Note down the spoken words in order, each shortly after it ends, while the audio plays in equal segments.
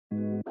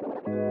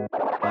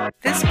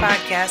This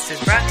podcast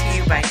is brought to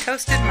you by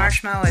Toasted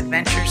Marshmallow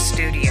Adventures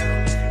Studio.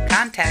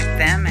 Contact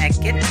them at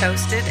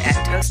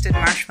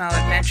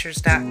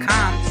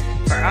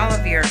gettoasted@toastedmarshmallowadventures.com for all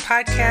of your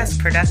podcast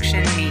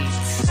production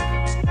needs.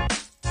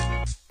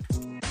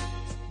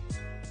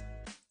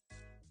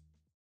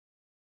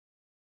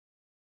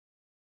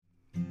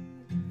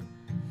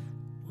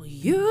 Well,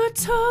 you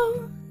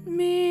told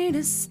me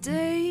to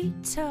stay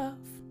tough,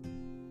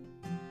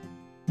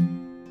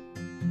 and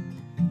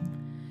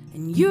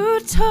you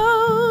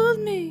told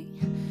me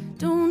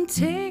don't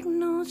take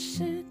no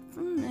shit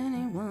from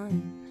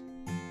anyone.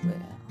 Well,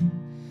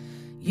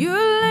 you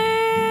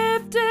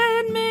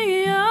lifted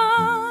me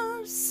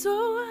up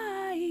so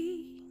high,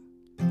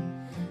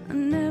 I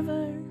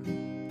never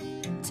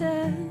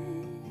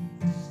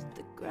touched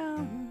the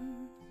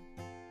ground.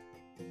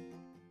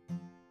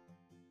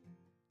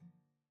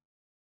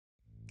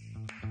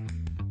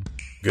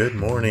 Good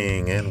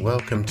morning and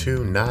welcome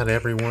to Not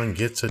Everyone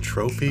Gets a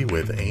Trophy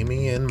with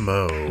Amy and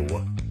Mo.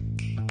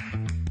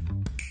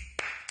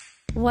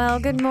 Well,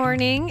 good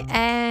morning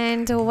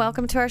and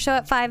welcome to our show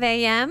at 5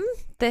 a.m.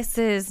 This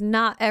is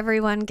Not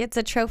Everyone Gets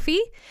a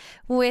Trophy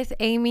with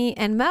Amy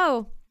and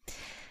Mo.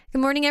 Good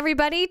morning,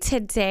 everybody.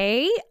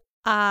 Today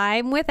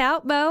I'm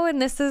without Mo,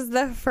 and this is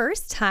the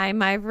first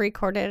time I've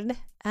recorded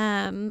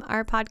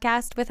our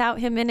podcast without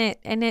him in it,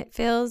 and it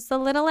feels a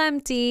little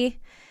empty.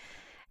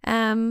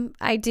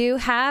 I do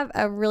have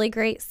a really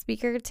great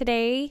speaker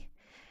today.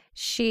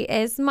 She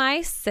is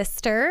my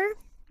sister.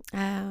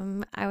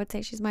 I would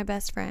say she's my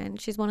best friend.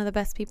 She's one of the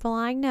best people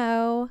I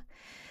know,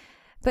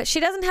 but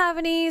she doesn't have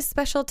any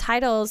special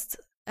titles,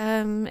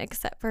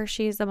 except for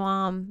she's a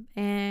mom,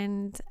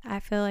 and I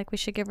feel like we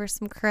should give her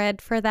some cred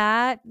for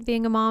that.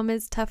 Being a mom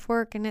is tough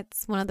work, and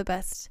it's one of the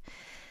best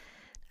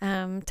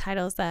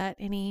titles that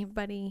any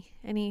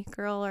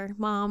girl or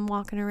mom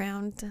walking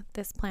around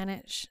this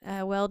planet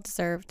well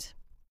deserved.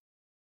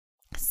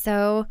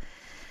 So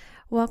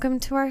welcome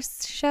to our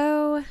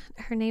show.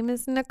 Her name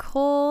is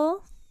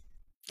Nicole.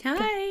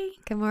 Hi.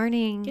 Good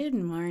morning. Good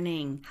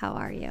morning. How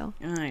are you?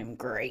 I'm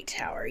great.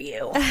 How are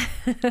you?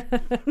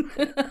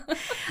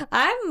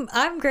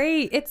 I'm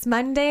great. It's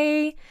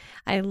Monday.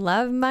 I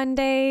love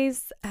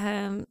Mondays.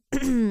 And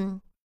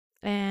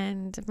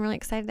I'm really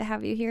excited to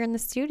have you here in the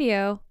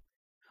studio.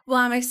 Well,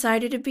 I'm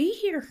excited to be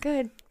here.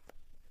 Good.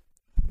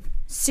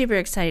 Super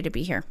excited to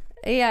be here.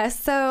 Yeah,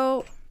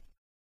 so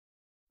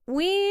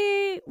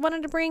we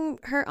wanted to bring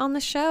her on the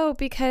show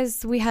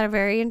because we had a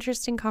very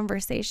interesting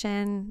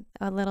conversation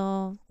a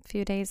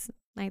few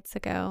nights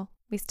ago.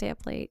 We stay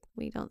up late.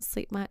 We don't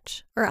sleep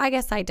much. Or I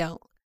guess I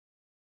don't.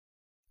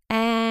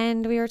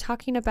 And we were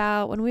talking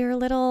about when we were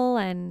little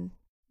and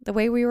the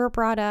way we were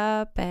brought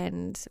up.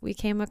 And we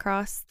came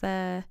across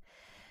the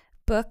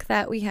book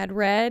that we had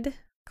read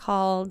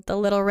called The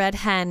Little Red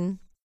Hen.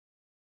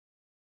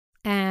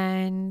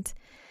 And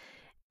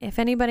if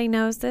anybody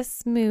knows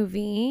this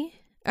movie...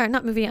 Or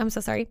not movie, I'm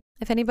so sorry.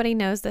 If anybody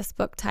knows this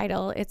book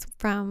title, it's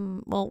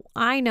from, well,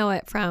 I know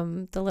it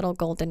from the Little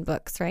Golden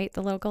Books, right?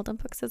 The Little Golden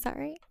Books, is that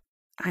right?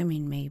 I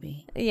mean,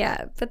 maybe.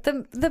 Yeah, but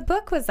the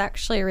book was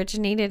actually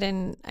originated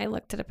in, I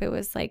looked it up, it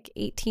was like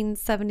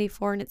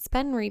 1874, and it's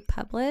been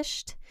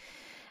republished.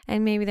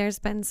 And maybe there's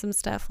been some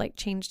stuff like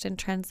changed in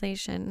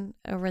translation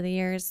over the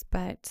years,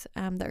 but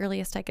the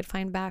earliest I could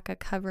find back a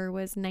cover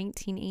was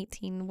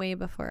 1918, way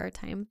before our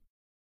time.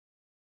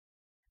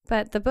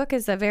 But the book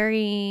is a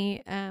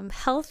very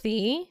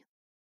healthy,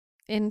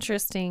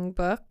 interesting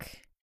book,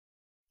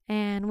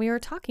 and we were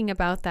talking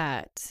about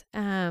that.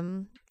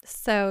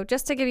 So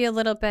just to give you a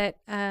little bit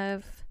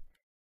of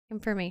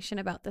information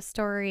about the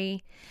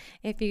story,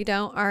 if you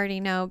don't already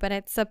know, but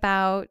it's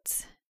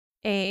about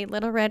a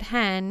little red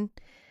hen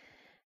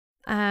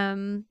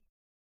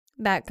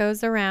that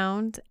goes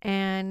around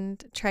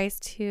and tries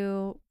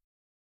to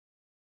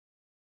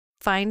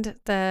find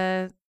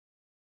the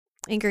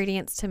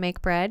ingredients to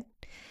make bread.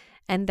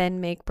 And then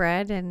make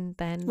bread, and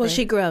then... Well,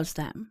 she grows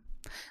them.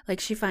 Like,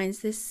 she finds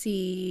this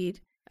seed.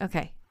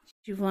 Okay.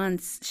 She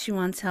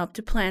wants help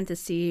to plant the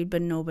seed,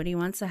 but nobody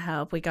wants to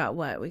help. We got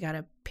what? We got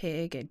a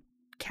pig, a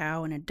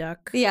cow, and a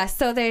duck. Yeah,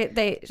 so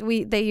they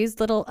use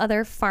little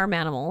other farm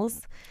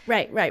animals.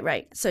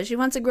 Right. So she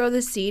wants to grow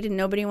the seed, and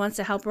nobody wants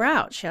to help her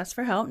out. She asks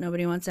for help.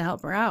 Nobody wants to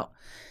help her out.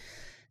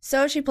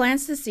 So she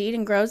plants the seed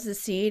and grows the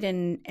seed,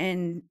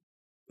 and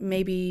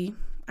maybe...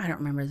 I don't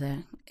remember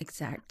the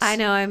exact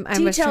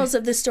details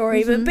of the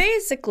story, but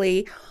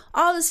basically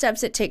all the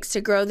steps it takes to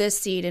grow this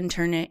seed and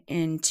turn it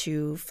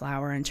into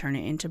flour and turn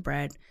it into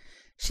bread.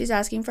 She's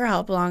asking for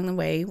help along the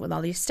way with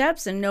all these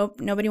steps, and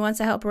nobody wants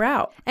to help her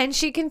out. And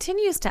she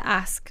continues to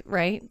ask,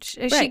 right?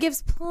 She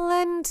gives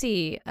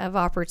plenty of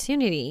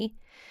opportunity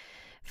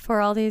for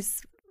all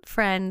these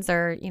friends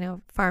or,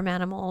 farm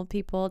animal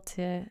people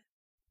to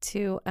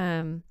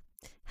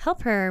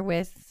help her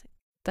with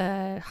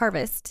the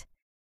harvest.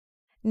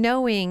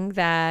 Knowing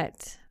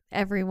that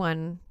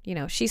everyone,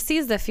 she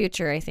sees the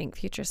future, I think,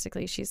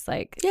 futuristically. She's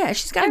like... Yeah,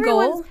 she's got a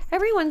goal.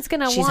 Everyone's going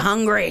to She's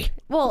hungry.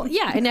 Well,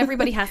 yeah, and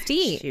everybody has to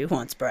eat. She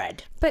wants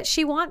bread. But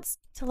she wants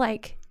to,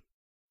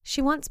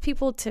 she wants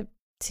people to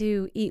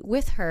to eat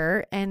with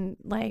her and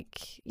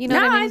like, you know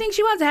No, what I mean? I think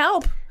she wants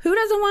help. Who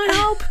doesn't want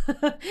help?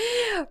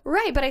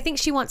 Right, but I think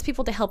she wants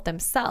people to help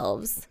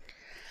themselves.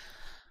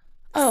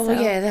 Oh, So-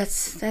 well, yeah, that's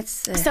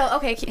So,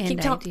 okay, keep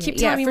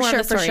telling me for more sure,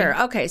 of the for story.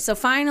 sure. Okay, so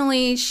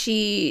finally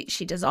she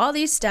does all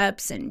these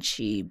steps and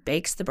she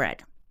bakes the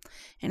bread.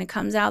 And it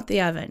comes out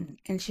the oven.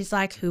 And she's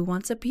like, who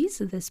wants a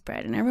piece of this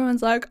bread? And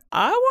everyone's like,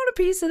 I want a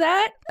piece of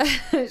that.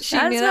 She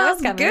That knew that was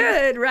smells coming.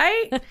 good,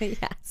 right?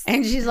 Yes.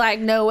 And she's like,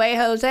 no way,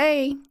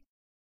 Jose.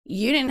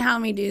 You didn't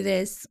help me do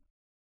this.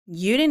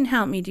 You didn't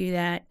help me do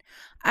that.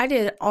 I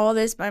did all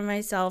this by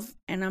myself,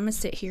 and I'm going to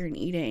sit here and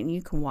eat it, and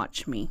you can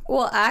watch me.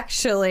 Well,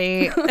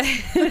 actually,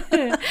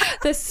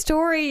 the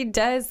story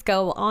does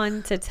go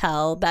on to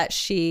tell that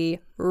she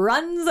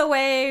runs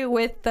away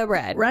with the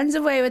bread. Runs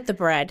away with the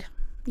bread.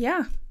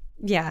 Yeah.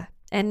 Yeah.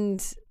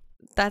 And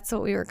that's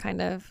what we were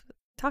kind of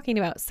talking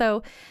about.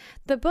 So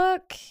the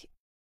book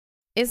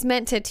is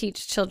meant to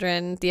teach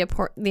children the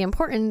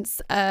importance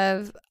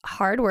of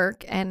hard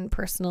work and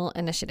personal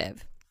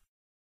initiative.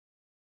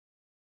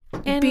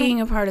 And Being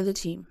a part of the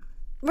team.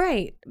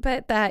 right.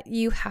 But that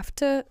you have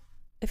to,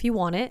 if you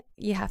want it,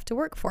 you have to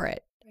work for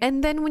it.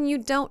 And then when you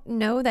don't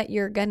know that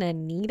you're going to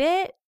need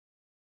it,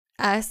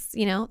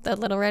 the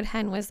Little Red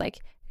Hen was like,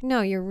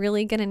 no, you're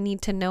really going to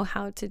need to know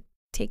how to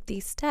take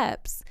these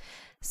steps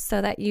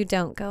so that you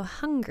don't go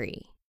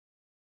hungry.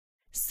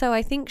 So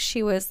I think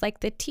she was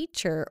like the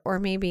teacher, or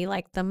maybe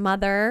like the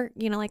mother,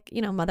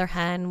 mother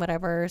hen,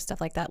 whatever,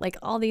 stuff like that. Like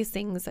all these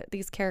things that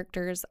these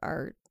characters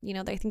are,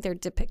 I think they're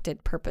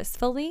depicted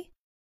purposefully.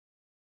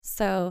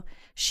 So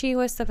she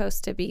was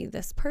supposed to be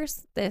this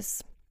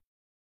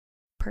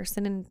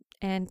person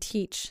and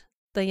teach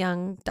the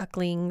young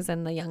ducklings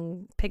and the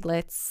young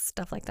piglets,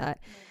 stuff like that.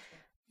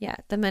 Yeah,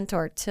 the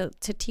mentor to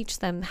teach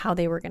them how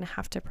they were going to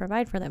have to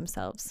provide for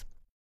themselves.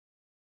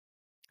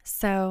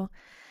 So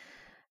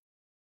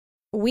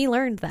we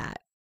learned that.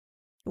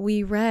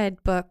 We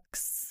read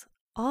books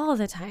all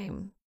the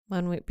time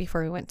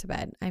before we went to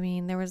bed. I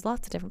mean, there was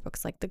lots of different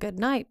books, like the Good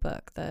Night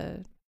book,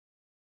 the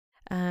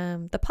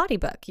potty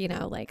book,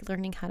 like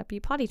learning how to be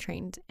potty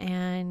trained.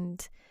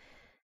 And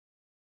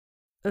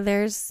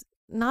there's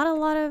not a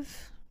lot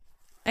of,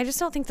 I just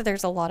don't think that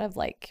there's a lot of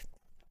like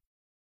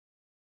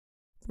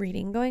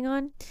reading going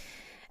on.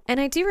 And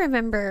I do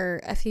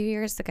remember a few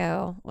years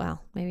ago,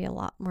 well, maybe a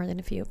lot more than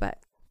a few, but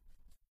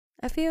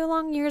a few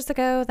long years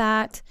ago,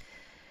 that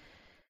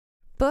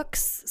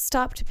books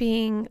stopped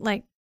being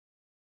like,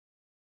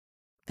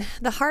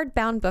 the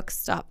hardbound books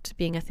stopped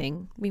being a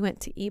thing. We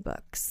went to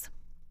ebooks.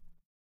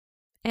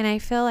 And I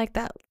feel like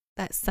that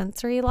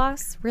sensory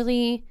loss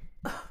really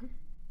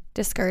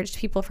discouraged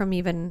people from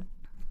even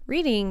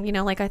reading.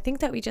 I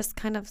think that we just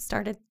kind of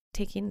started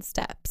taking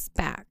steps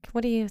back.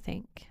 What do you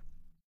think?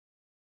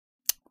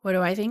 What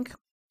do I think?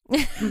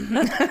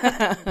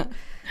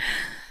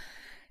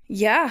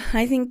 Yeah,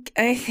 I think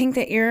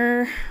that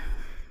you're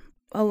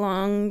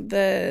along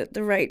the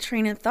right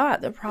train of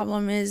thought. The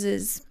problem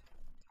is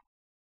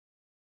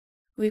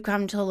we've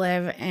come to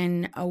live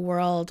in a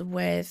world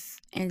with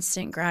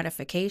instant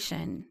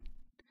gratification.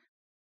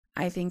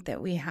 I think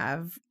that we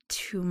have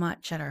too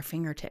much at our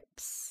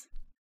fingertips.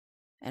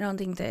 I don't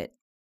think that,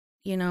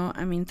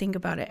 think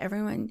about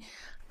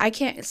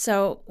it.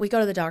 So we go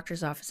to the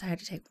doctor's office. I had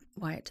to take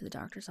Wyatt to the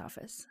doctor's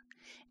office.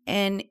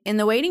 And in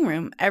the waiting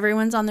room,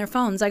 everyone's on their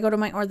phones. I go to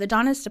my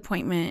orthodontist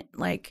appointment,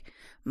 like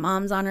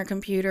mom's on her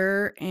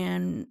computer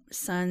and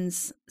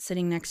son's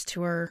sitting next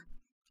to her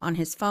on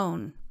his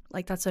phone.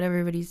 Like that's what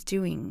everybody's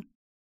doing.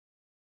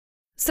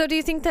 So do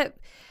you think that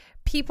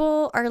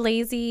people are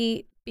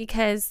lazy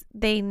because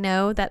they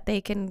know that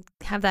they can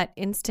have that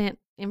instant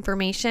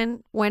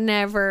information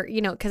whenever,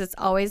 because it's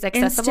always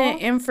accessible?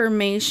 Instant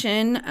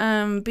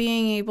information,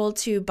 being able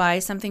to buy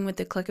something with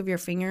the click of your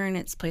finger and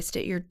it's placed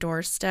at your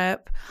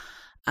doorstep.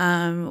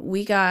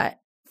 We got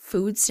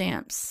food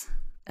stamps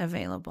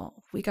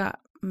available. We got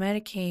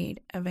Medicaid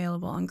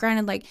available. And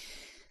granted, like,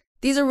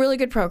 these are really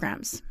good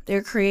programs.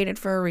 They're created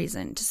for a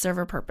reason, to serve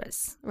a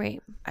purpose.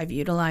 Right. I've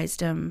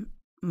utilized them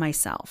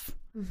myself.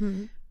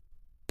 Mm-hmm.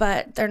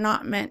 But they're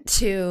not meant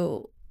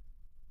to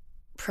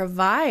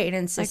provide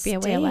and sustain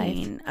like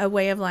be a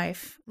way of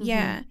life. Mm-hmm.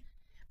 Yeah.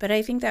 But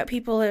I think that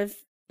people have,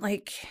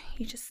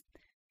 you just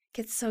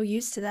get so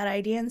used to that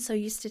idea and so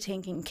used to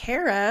taking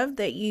care of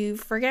that you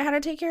forget how to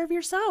take care of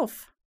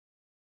yourself.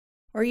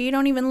 Or you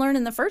don't even learn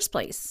in the first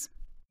place.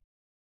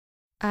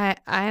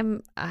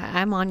 I'm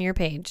on your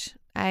page.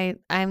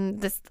 I'm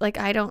this, like,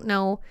 I don't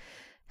know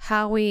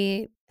how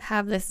we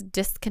have this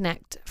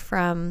disconnect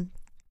from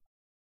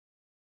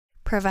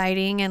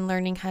providing and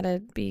learning how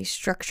to be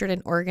structured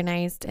and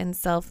organized and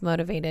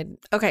self-motivated.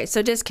 Okay,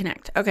 so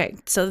disconnect. Okay,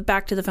 so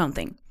back to the phone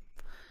thing.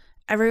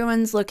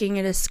 Everyone's looking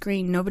at a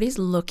screen. Nobody's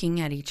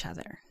looking at each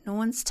other. No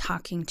one's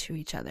talking to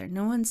each other.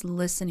 No one's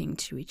listening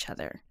to each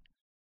other.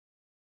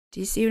 Do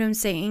you see what I'm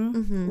saying?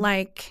 Mm-hmm.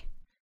 Like,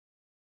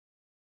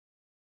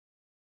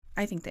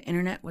 I think the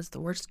internet was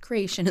the worst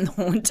creation in the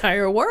whole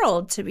entire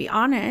world, to be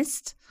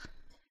honest.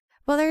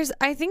 Well,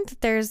 I think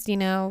that there's,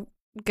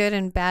 good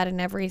and bad and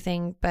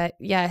everything, but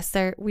yes,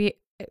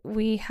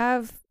 we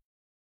have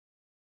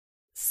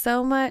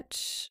so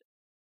much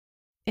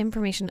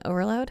information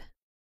overload,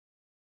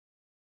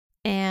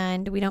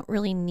 and we don't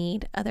really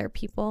need other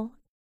people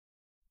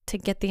to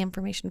get the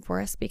information for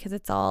us because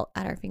it's all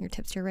at our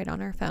fingertips. You're right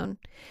on our phone.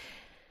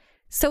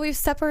 So we've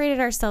separated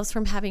ourselves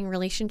from having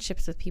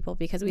relationships with people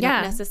because we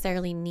don't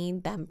necessarily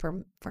need them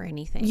for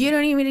anything. You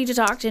don't even need to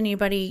talk to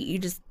anybody. You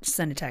just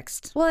send a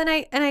text. Well, and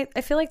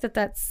I feel like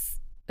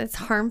it's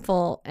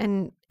harmful,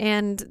 and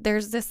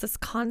there's this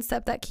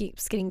concept that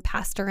keeps getting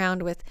passed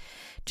around with,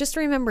 just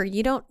remember,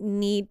 you don't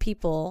need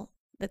people.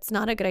 It's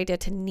not a good idea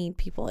to need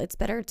people. It's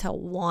better to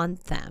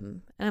want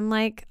them. And I'm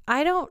like,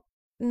 I don't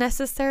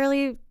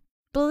necessarily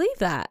believe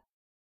that.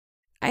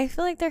 I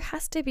feel like there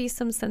has to be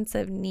some sense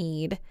of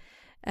need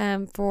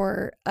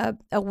for a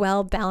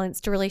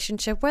well-balanced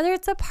relationship, whether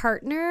it's a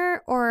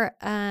partner or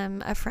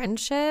a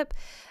friendship,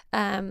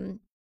 a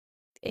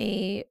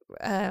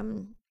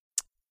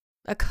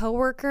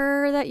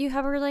coworker that you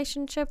have a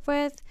relationship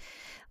with.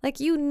 Like,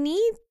 you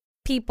need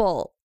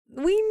people.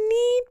 We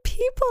need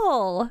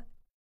people.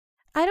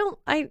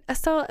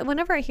 So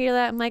whenever I hear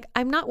that, I'm like,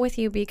 I'm not with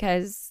you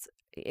because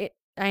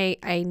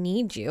I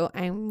need you.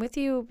 I'm with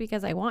you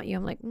because I want you.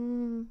 I'm like,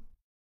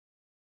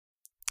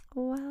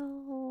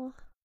 well,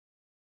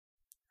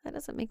 that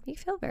doesn't make me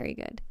feel very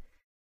good.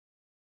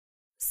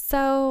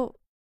 So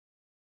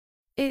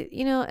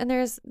and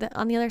there's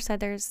on the other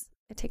side, it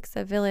takes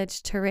a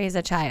village to raise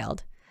a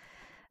child.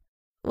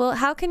 Well,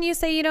 how can you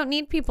say you don't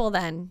need people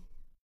then?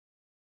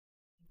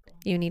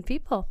 You need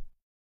people.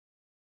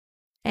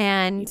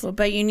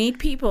 But you need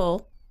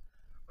people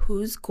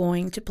who's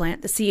going to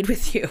plant the seed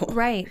with you.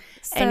 Right.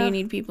 And you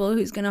need people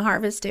who's going to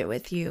harvest it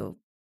with you.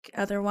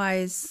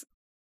 Otherwise,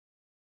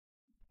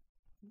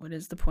 what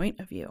is the point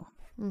of you?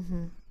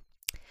 Mm-hmm.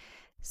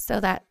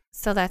 So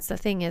that's the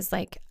thing is,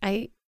 like,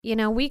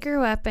 we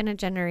grew up in a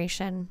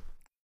generation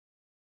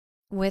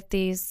with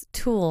these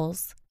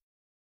tools,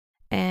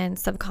 and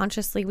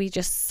subconsciously we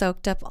just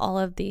soaked up all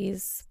of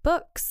these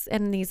books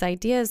and these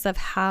ideas of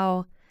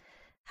how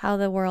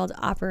the world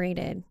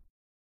operated,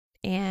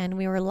 and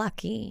we were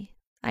lucky.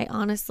 I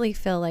honestly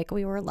feel like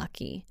we were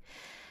lucky.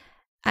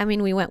 I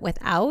mean, we went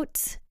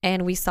without,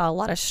 and we saw a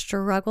lot of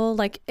struggle,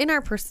 like in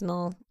our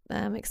personal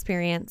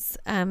experience.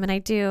 And I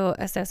do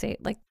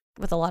associate, like,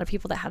 with a lot of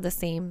people that have the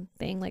same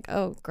thing, like,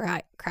 oh,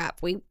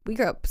 crap, we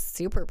grew up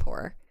super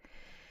poor.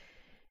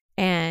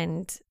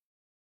 And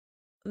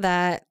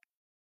that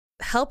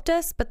helped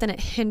us, but then it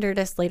hindered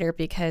us later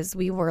because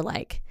we were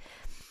like,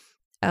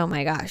 oh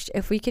my gosh,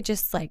 if we could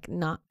just, like,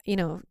 not,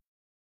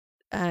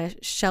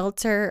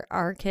 shelter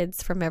our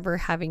kids from ever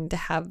having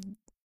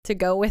to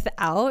go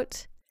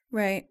without.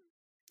 Right.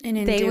 And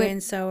in doing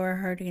so, we're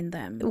hurting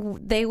them.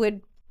 They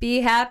would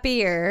be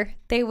happier.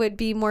 They would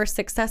be more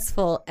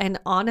successful. And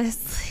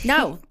honestly,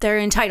 no, they're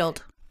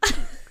entitled.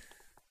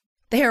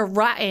 They're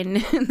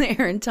rotten.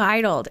 They're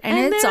entitled.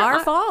 And it's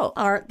our fault.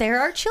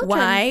 They're our children.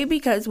 Why?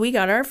 Because we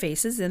got our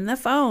faces in the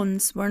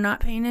phones. We're not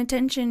paying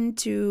attention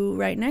to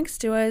right next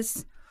to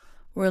us.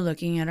 We're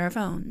looking at our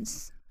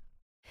phones.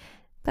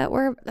 But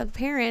we're the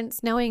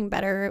parents, knowing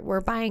better,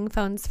 we're buying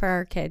phones for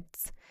our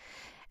kids.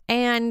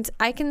 And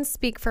I can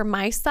speak for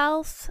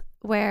myself,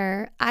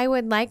 where I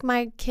would like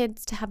my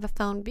kids to have a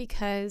phone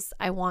because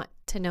I want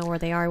to know where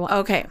they are.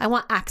 I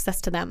want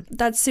access to them.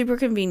 That's super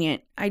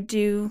convenient. I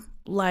do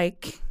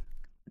like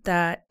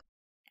that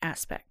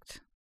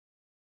aspect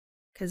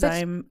because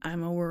I'm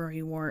a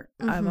worrywart.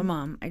 Mm-hmm. I'm a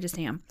mom. I just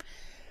am.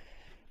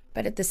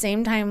 But at the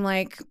same time,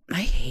 like,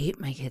 I hate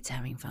my kids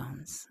having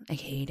phones. I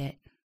hate it.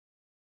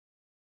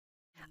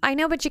 I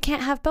know, but you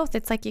can't have both.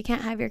 It's like you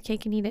can't have your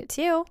cake and eat it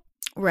too.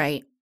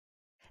 Right.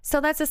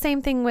 So that's the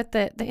same thing with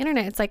the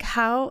internet. It's like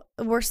how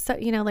we're so,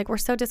 we're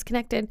so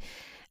disconnected.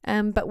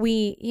 But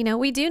we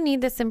do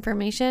need this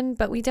information,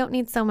 but we don't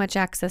need so much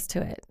access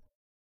to it.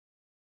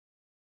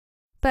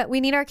 But we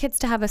need our kids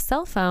to have a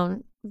cell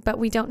phone, but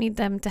we don't need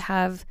them to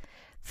have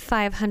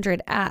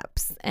 500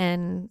 apps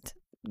and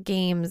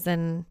games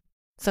and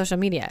social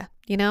media,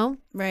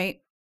 Right.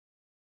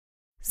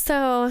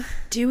 So,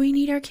 do we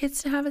need our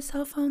kids to have a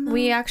cell phone though?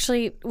 We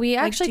actually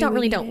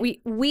don't.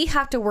 We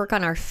have to work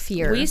on our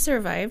fear. We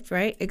survived,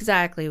 right?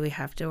 Exactly. We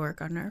have to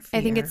work on our fear.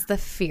 I think it's the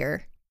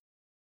fear.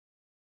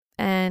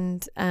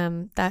 And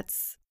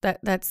that's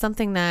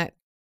something that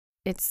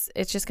it's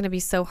just going to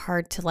be so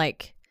hard to,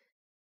 like,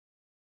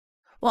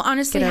 well,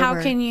 honestly,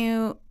 how can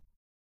you,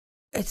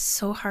 it's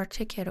so hard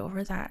to get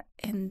over that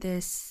in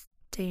this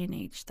day and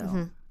age though.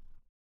 Mm-hmm.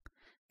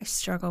 I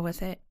struggle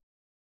with it.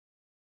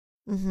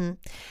 Mm-hmm.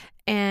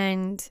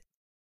 And,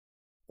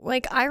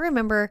 like, I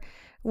remember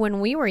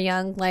when we were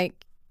young,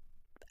 like,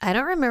 I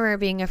don't remember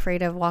being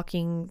afraid of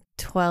walking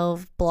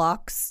 12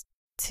 blocks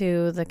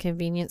to the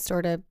convenience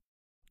store to.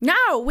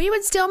 No, we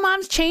would steal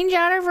mom's change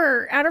out of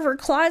her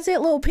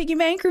closet, little piggy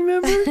bank,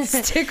 remember?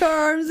 Stick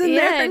our arms in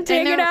there and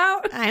take it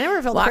out. I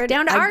never felt afraid. Walk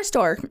down to our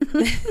store.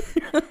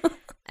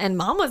 And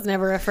mom was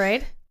never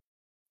afraid.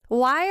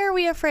 Why are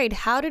we afraid?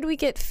 How did we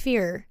get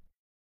fear?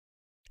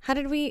 How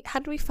did we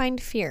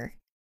find fear?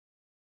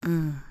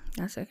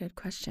 That's a good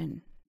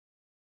question.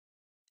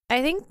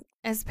 I think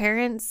as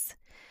parents,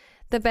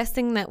 the best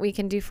thing that we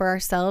can do for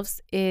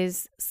ourselves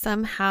is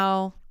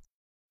somehow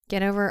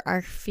get over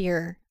our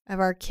fear of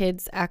our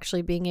kids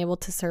actually being able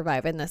to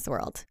survive in this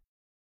world.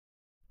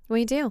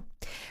 We do.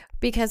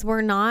 Because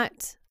we're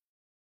not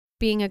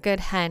being a good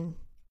hen.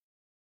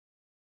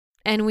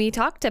 And we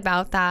talked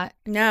about that.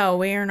 No,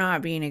 we are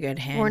not being a good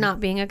hen. We're not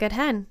being a good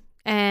hen.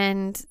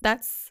 And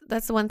that's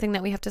the one thing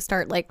that we have to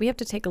start. Like, we have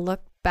to take a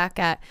look back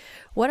at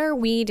what are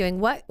we doing?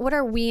 What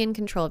are we in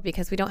control of?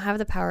 Because we don't have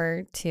the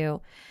power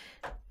to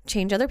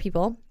change other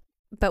people,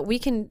 but we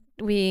do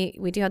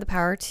have the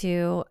power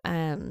to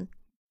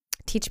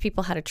teach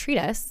people how to treat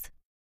us.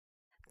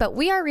 But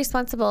we are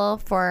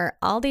responsible for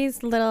all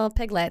these little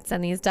piglets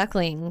and these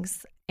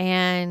ducklings,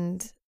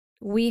 and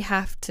we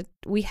have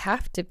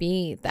to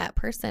be that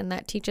person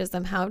that teaches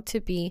them how to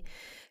be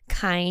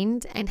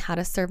kind and how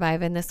to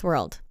survive in this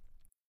world.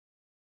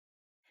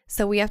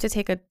 So we have to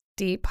take a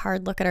deep,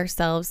 hard look at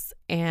ourselves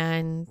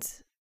and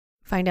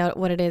find out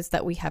what it is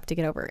that we have to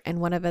get over. And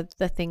one of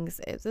the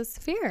things is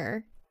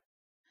fear.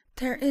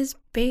 There is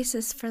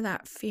basis for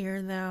that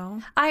fear,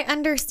 though. I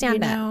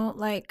understand that.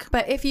 Like,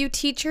 but if you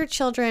teach your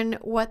children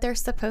what they're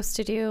supposed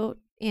to do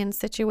in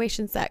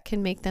situations that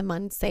can make them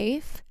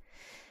unsafe,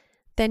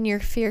 then your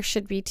fear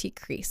should be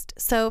decreased.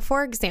 So,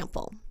 for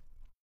example,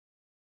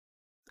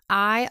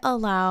 I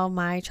allow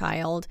my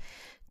child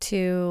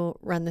to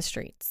run the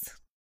streets.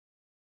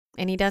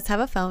 And he does have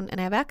a phone,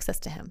 and I have access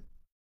to him.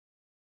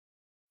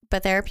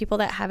 But there are people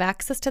that have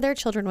access to their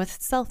children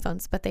with cell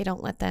phones, but they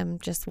don't let them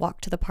just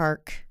walk to the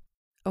park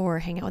or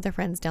hang out with their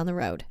friends down the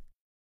road.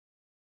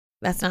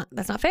 That's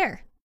not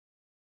fair.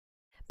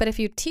 But if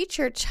you teach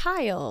your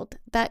child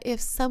that if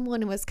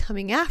someone was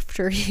coming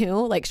after you,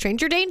 like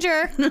stranger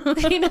danger,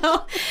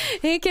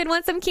 hey kid,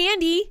 want some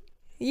candy,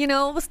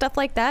 stuff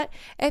like that.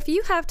 If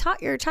you have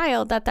taught your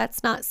child that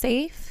that's not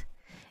safe,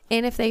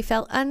 and if they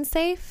felt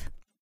unsafe,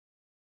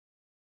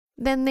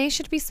 then they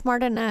should be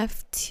smart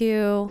enough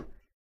to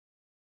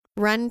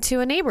run to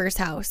a neighbor's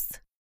house.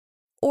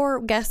 Or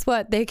guess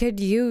what? They could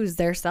use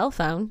their cell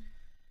phone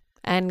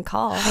and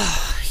call.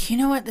 You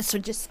know what? This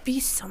would just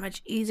be so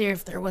much easier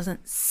if there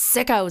wasn't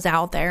sickos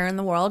out there in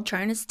the world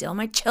trying to steal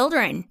my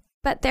children.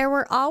 But there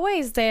were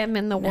always them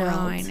in the world. No,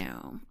 I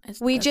know.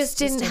 We just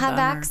didn't have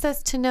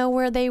access to know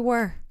where they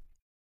were.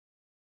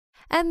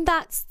 And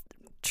that's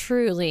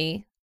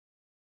truly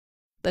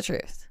the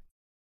truth.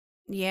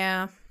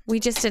 Yeah. We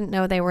just didn't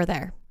know they were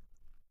there.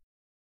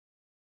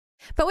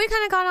 But we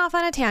kind of gone off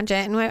on a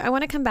tangent, and I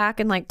want to come back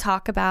and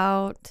talk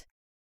about,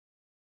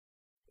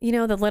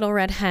 the little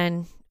red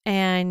hen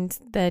and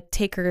the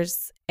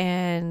takers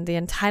and the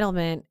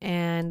entitlement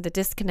and the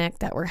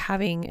disconnect that we're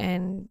having,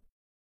 and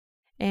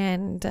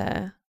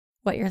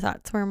what your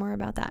thoughts were more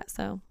about that.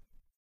 So,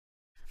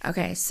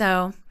 okay.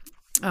 So,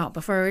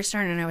 before we were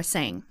starting, I was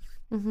saying,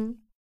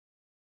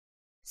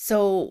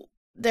 so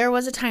there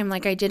was a time I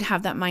did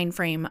have that mind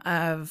frame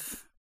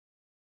of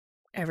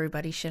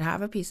everybody should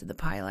have a piece of the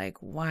pie. Like,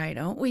 why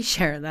don't we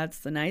share? That's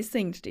the nice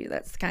thing to do.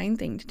 That's the kind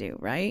thing to do,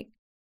 right?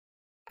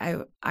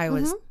 I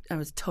was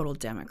total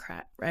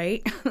Democrat,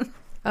 right?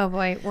 Oh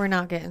boy, we're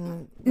not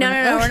getting. No,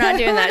 we're not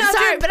doing that.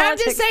 Sorry, but I'm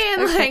just saying,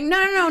 okay.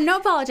 No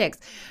politics.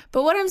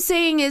 But what I'm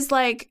saying is,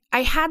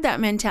 I had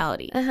that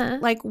mentality.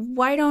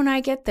 Why don't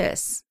I get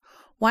this?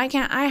 Why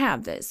can't I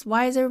have this?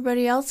 Why is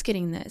everybody else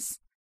getting this?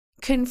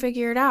 Couldn't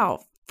figure it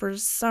out for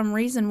some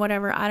reason,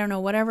 whatever. I don't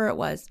know, whatever it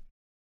was.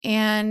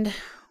 And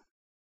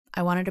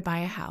I wanted to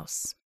buy a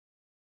house.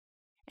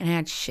 And I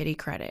had shitty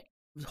credit.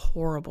 It was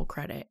horrible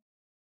credit.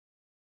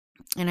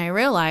 And I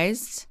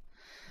realized,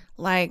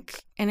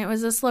 and it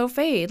was a slow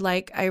fade.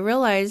 I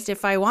realized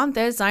if I want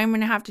this, I'm going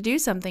to have to do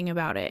something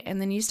about it.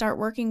 And then you start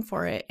working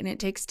for it. And it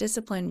takes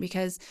discipline,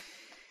 because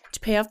to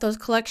pay off those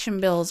collection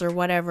bills or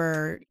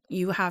whatever,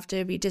 you have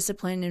to be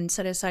disciplined and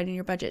set aside in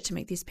your budget to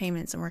make these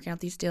payments and work out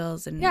these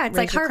deals. And it's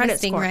like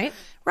harvesting, right?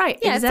 Right.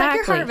 Yeah, exactly.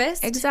 it's like your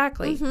harvest.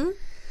 Exactly.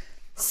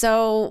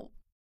 So,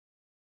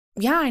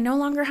 yeah, I no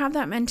longer have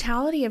that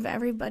mentality of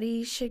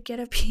everybody should get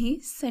a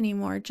piece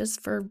anymore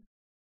just for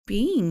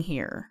being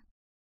here.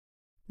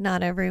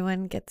 Not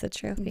everyone gets a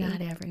trophy. Not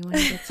everyone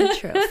gets a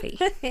trophy.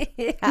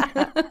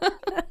 Yeah.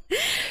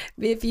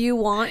 If you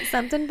want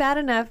something bad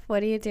enough, what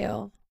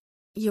do?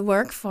 You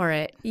work for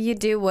it. You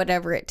do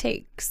whatever it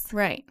takes.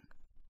 Right.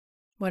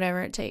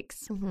 Whatever it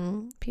takes.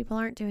 People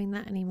aren't doing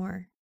that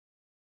anymore.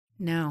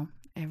 No.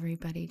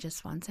 Everybody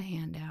just wants a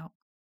handout.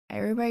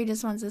 Everybody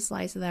just wants a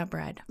slice of that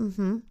bread.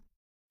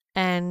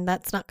 And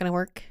that's not going to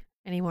work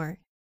anymore.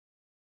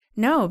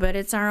 No, but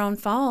it's our own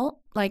fault.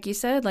 Like you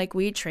said,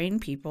 we train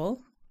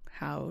people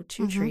how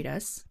to treat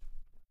us.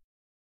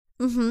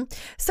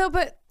 So,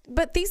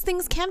 but these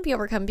things can be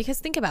overcome, because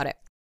think about it.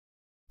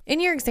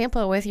 In your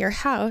example with your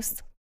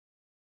house,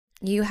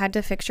 you had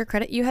to fix your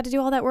credit. You had to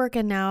do all that work,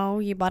 and now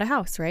you bought a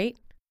house, right?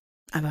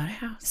 I bought a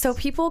house. So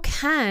people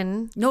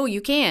can. No,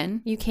 you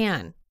can. You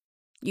can.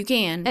 You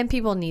can. And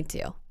people need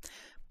to.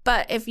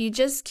 But if you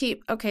just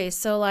keep, okay,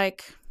 so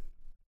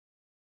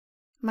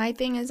my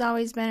thing has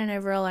always been, and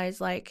I've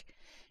realized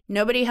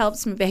Nobody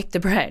helps me bake the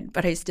bread,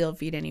 but I still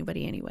feed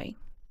anybody anyway.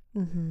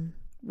 Mm-hmm.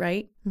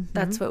 Right? Mm-hmm.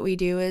 That's what we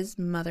do as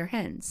mother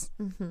hens.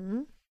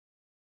 Mm-hmm.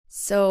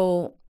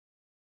 So,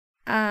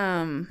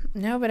 no,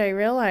 but I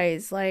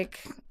realize,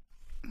 like,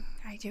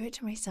 I do it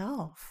to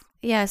myself.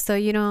 Yeah, so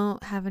you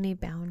don't have any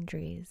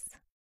boundaries.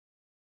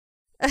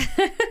 That's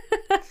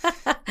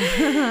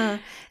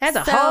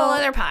a whole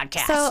other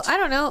podcast. So, I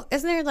don't know.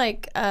 Isn't there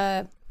like,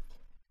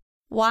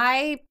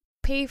 why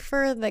pay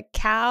for the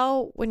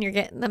cow when you're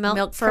getting the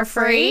milk for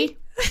free?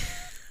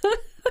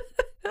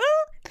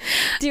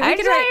 Dude, I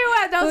tell you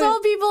what, those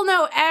old people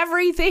know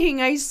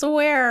everything, I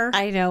swear.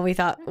 I know, we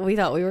thought we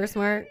were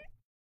smart.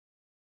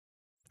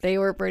 They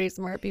were pretty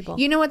smart people.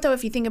 You know what, though,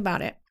 if you think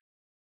about it,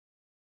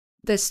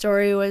 the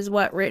story was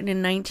written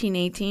in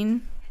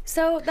 1918?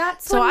 So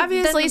that's so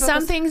obviously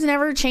some things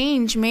never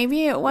change.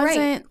 Maybe it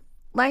wasn't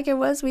like it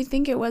was, we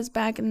think it was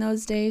back in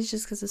those days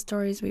just because of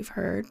stories we've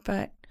heard.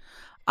 But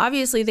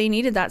obviously they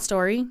needed that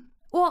story.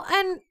 Well,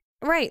 and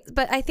right.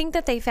 But I think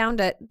that they found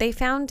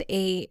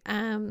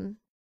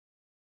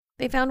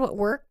what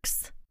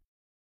works.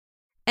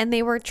 And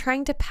they were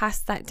trying to pass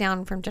that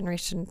down from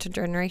generation to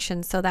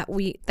generation so that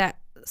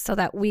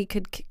we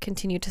could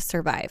continue to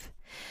survive.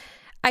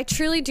 I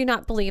truly do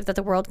not believe that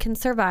the world can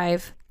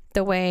survive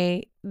the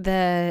way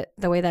that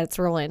it's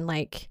rolling.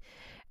 Like,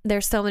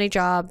 there's so many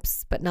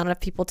jobs, but not enough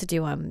people to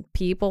do them.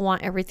 People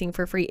want everything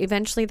for free.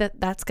 Eventually,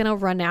 that's going to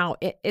run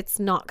out. It's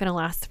not going to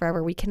last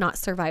forever. We cannot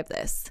survive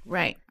this.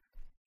 Right.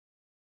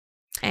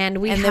 And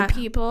the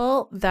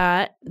people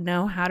that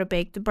know how to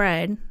bake the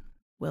bread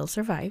will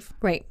survive.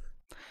 Right.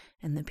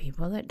 And the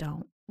people that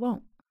don't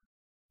won't.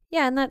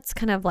 Yeah, and that's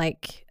kind of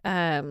like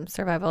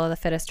survival of the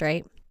fittest,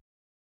 right?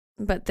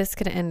 But this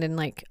could end in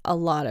like a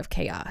lot of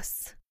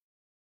chaos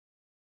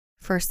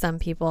for some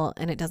people,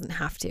 and it doesn't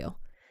have to.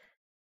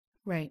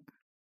 Right.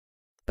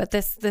 But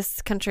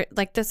this country,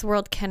 like this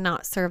world,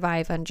 cannot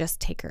survive on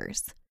just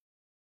takers.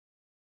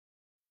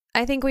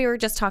 I think we were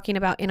just talking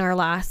about in our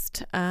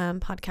last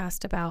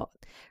podcast about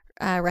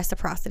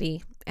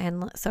reciprocity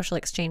and social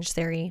exchange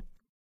theory.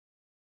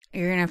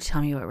 You're going to have to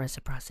tell me what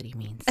reciprocity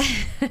means.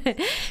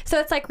 So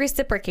it's like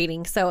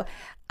reciprocating. So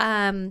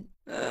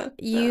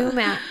you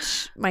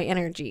match my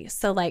energy.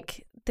 So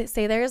like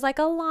say there's like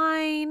a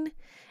line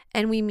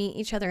and we meet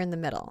each other in the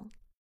middle.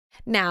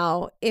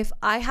 Now, if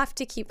I have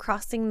to keep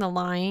crossing the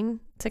line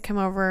to come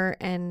over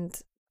and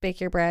bake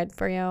your bread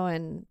for you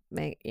and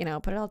make,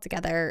 put it all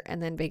together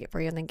and then bake it for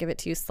you and then give it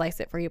to you, slice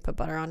it for you, put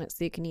butter on it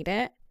so you can eat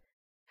it,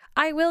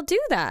 I will do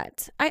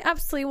that. I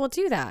absolutely will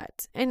do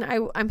that. And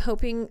I'm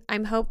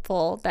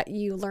hopeful that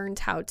you learned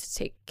how to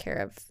take care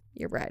of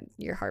your bread,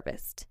 your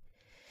harvest.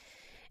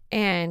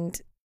 And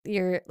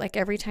you're like,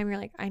 every time you're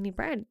like, I need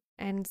bread.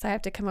 And so I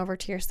have to come over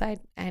to your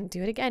side and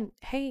do it again.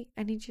 Hey,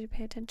 I need you to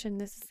pay attention.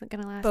 This isn't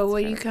going to last. But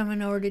what forever. are you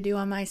coming over to do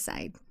on my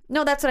side?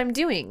 No, that's what I'm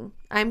doing.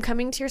 I'm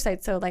coming to your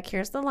side. So like,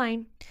 here's the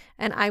line,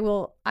 and I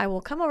will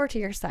come over to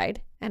your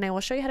side and I will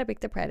show you how to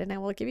bake the bread and I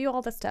will give you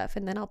all the stuff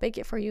and then I'll bake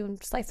it for you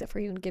and slice it for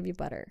you and give you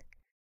butter.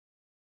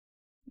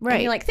 Right.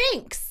 And you're like,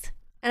 thanks.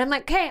 And I'm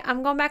like, okay,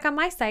 I'm going back on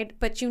my side,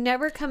 but you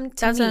never come to me.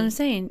 That's what I'm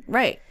saying.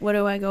 Right. What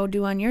do I go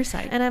do on your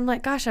side? And I'm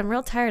like, gosh, I'm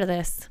real tired of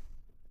this.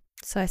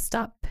 So I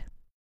stop.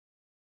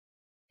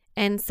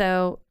 And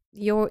so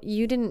you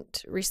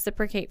didn't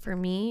reciprocate for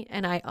me,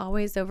 and I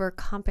always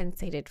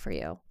overcompensated for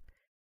you.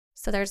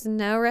 So there's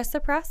no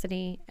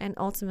reciprocity. And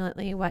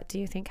ultimately, what do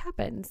you think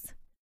happens?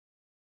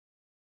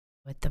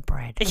 With the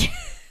bread.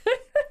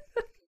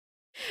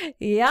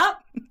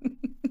 Yep.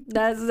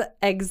 That's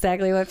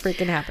exactly what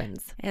freaking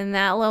happens. And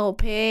that little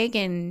pig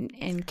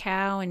and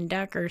cow and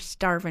duck are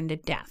starving to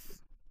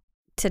death.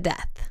 To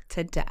death.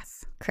 To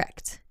death.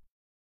 Correct.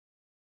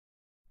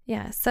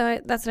 Yeah, so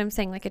that's what I'm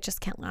saying. Like, it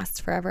just can't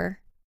last forever.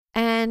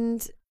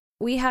 And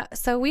we have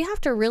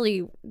to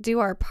really do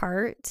our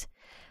part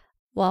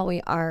while we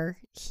are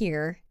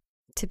here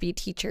to be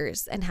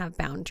teachers and have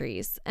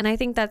boundaries. And I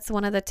think that's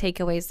one of the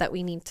takeaways that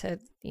we need to,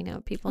 people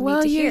need to hear.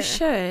 Well, you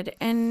should.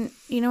 And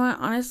you know what?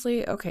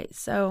 Honestly, okay,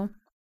 so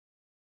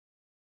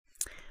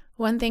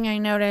one thing I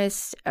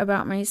noticed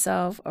about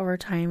myself over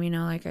time,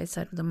 like I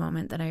said, the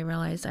moment that I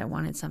realized I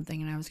wanted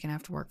something and I was going to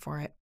have to work for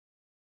it,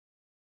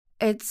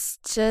 it's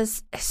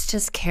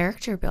just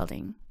character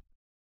building.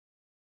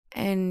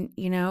 And,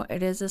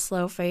 it is a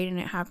slow fade and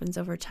it happens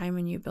over time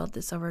and you build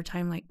this over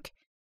time.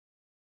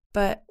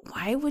 But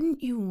why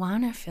wouldn't you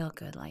want to feel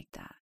good like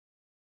that?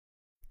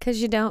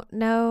 Because you don't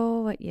know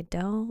what you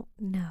don't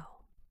know.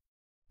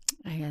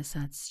 I guess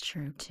that's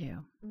true too.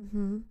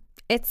 Mm-hmm.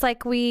 It's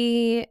like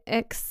we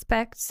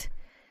expect,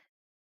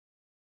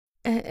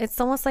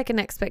 it's almost like an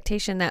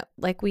expectation that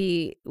like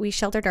we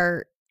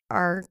sheltered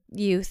our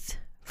youth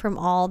from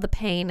all the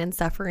pain and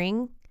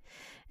suffering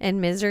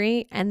and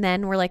misery. And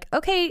then we're like,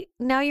 okay,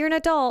 now you're an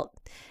adult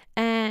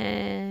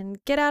and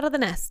get out of the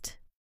nest.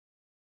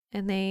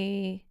 And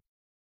they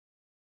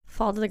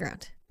fall to the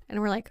ground.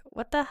 And we're like,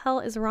 what the hell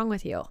is wrong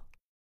with you?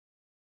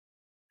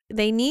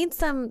 They need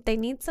some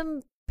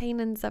pain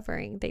and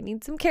suffering. They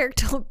need some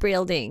character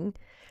building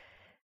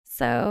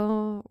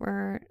So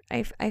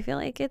I feel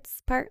like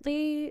it's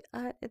partly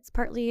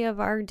of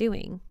our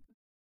doing.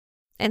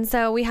 And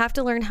so we have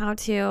to learn how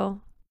to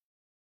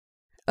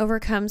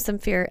overcome some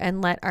fear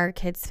and let our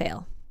kids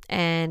fail.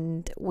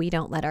 And we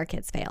don't let our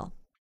kids fail.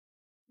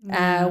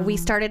 We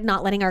started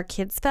not letting our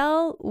kids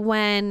fail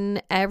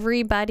when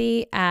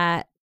everybody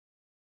at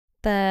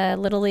the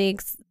Little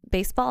League's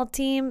baseball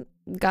team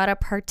got a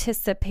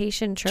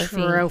participation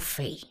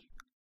trophy.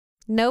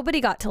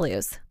 Nobody got to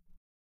lose.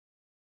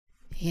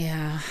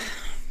 Yeah.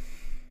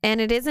 And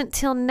it isn't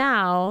till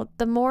now,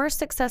 the more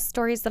success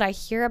stories that I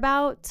hear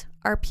about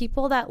are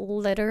people that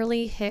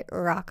literally hit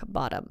rock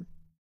bottom.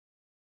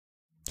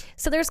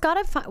 So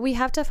we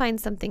have to find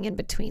something in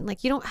between.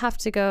 Like, you don't have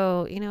to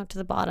go, to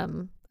the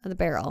bottom of the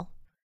barrel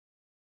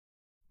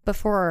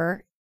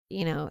before,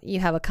 you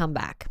have a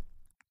comeback.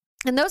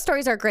 And those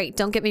stories are great.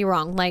 Don't get me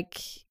wrong.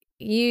 Like,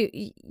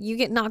 you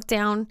get knocked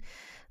down,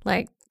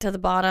 like, to the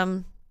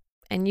bottom,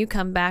 and you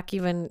come back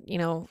even,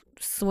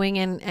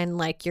 swinging, and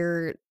like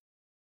you're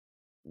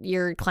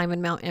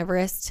climbing Mount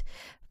Everest.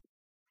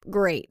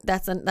 Great.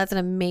 That's an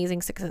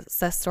amazing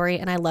success story,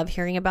 and I love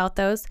hearing about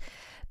those.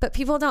 But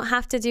people don't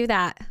have to do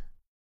that.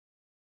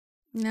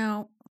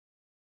 No.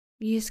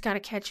 You just got to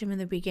catch them in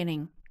the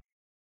beginning.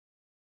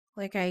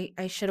 Like, I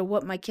should have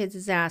whooped my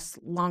kids' ass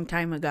a long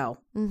time ago.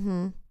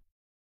 Mm-hmm.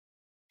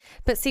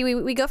 But see,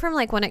 we go from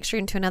like one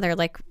extreme to another.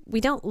 Like, we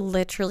don't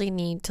literally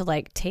need to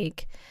like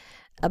take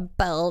a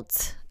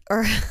belt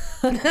or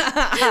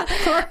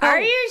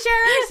Are you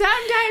sure?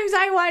 Sometimes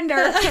I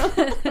wonder.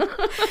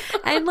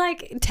 And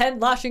like 10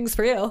 lashings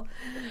for you.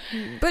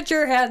 Put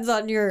your hands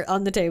on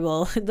the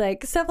table.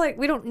 Like, stuff like,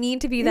 we don't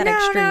need to be that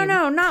extreme.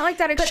 No, not like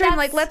that extreme.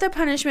 Like, let the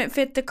punishment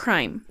fit the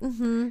crime.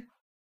 Mm-hmm.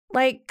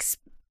 Like,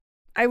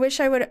 I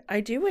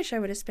do wish I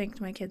would have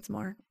spanked my kids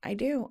more. I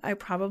do. I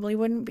probably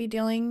wouldn't be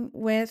dealing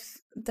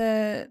with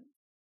the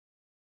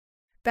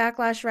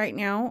backlash right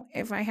now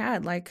if I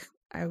had. Like,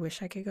 I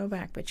wish I could go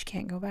back, but you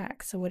can't go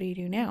back. So what do you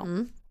do now?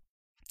 Mm-hmm.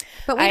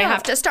 But I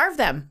have to starve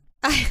them.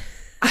 I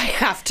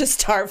have to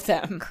starve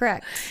them.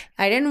 Correct.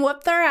 I didn't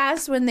whoop their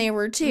ass when they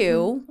were 2,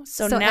 mm-hmm.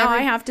 so now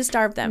I have to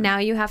starve them. Now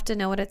you have to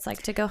know what it's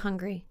like to go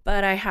hungry.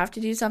 But I have to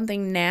do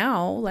something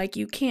now. Like,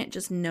 you can't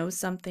just know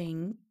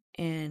something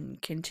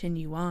and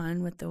continue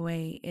on with the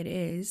way it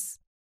is.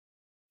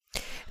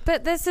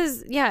 But this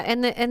is,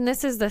 and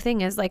this is the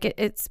thing, is like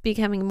it's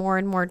becoming more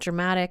and more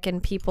dramatic,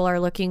 and people are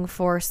looking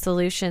for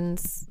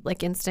solutions,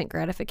 like instant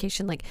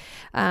gratification. Like,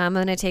 I'm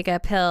going to take a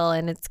pill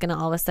and it's going to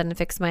all of a sudden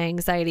fix my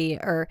anxiety.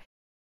 Or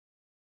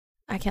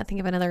I can't think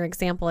of another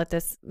example at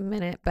this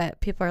minute, but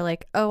people are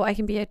like, oh, I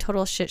can be a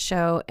total shit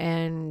show,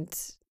 and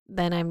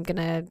then I'm going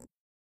to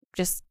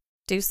just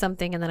do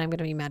something, and then I'm going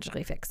to be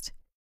magically fixed.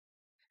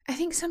 I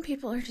think some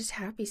people are just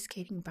happy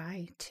skating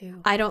by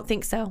too. I don't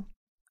think so.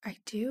 I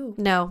do.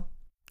 No,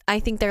 I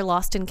think they're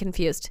lost and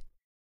confused.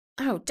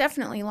 Oh,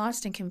 definitely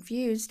lost and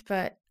confused,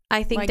 but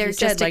I think like they're you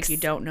said, just like you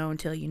don't know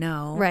until you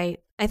know.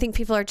 Right. I think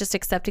people are just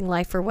accepting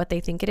life for what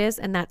they think it is,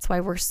 and that's why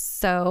we're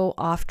so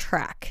off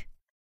track.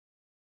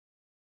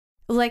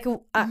 Like,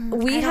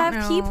 we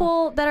have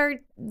people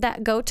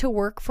that go to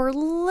work for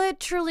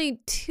literally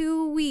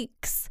 2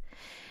 weeks,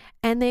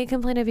 and they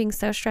complain of being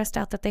so stressed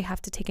out that they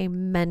have to take a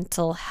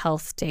mental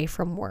health day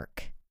from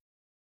work.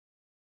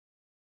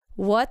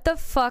 What the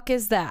fuck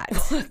is that?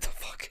 What the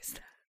fuck is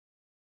that?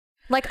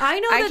 Like, I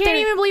know I that can't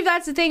even believe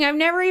that's the thing. I've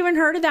never even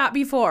heard of that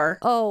before.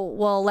 Oh,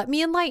 well, let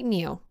me enlighten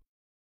you.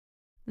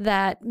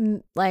 That,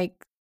 like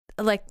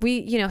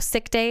we,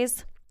 sick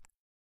days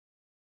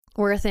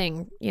were a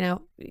thing,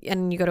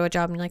 and you go to a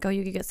job and you're like, oh,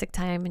 you get sick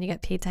time and you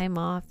get paid time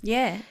off.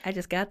 Yeah, I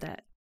just got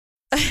that.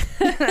 It's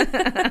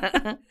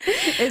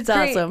great.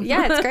 Awesome.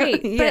 Yeah, it's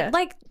great. Yeah. But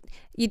like,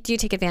 do you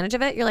take advantage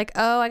of it? You're like,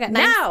 oh, I got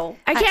No,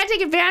 I can't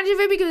take advantage of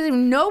it because there's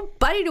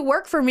nobody to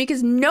work for me,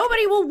 because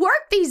nobody will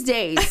work these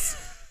days.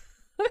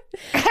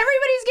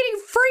 Everybody's getting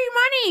free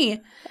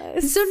money.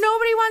 So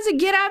nobody wants to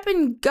get up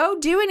and go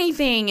do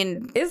anything.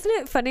 And isn't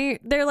it funny?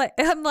 They're like,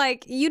 I'm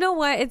like, you know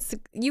what?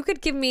 You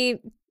could give me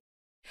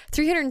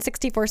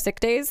 364 sick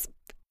days,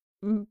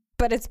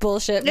 but it's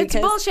bullshit. It's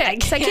bullshit. I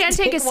can't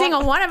take a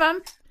single one of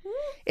them.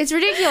 It's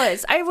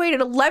ridiculous. I've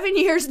waited 11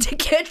 years to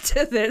get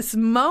to this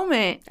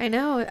moment. I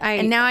know.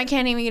 And now I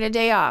can't even get a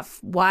day off.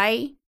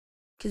 Why?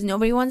 Because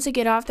nobody wants to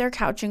get off their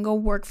couch and go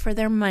work for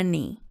their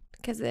money.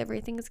 Because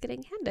everything is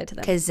getting handed to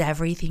them. Because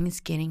everything is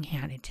getting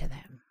handed to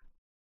them.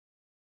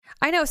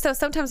 I know. So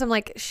sometimes I'm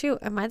like, shoot,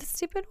 am I the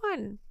stupid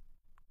one?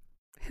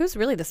 Who's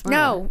really the smart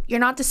one? No, you're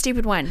not the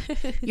stupid one.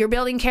 You're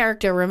building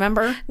character,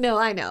 remember? No,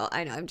 I know.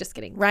 I'm just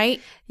kidding. Right?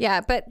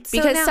 Yeah, but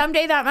because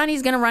someday that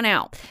money's going to run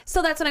out.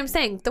 So that's what I'm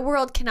saying. The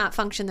world cannot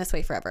function this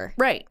way forever.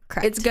 Right.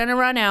 Correct. It's going to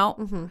run out.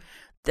 Mm-hmm.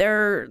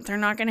 They're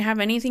not going to have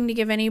anything to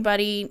give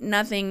anybody,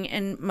 nothing,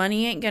 and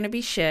money ain't going to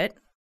be shit.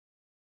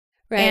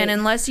 Right. And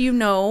unless you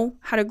know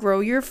how to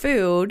grow your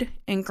food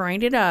and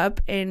grind it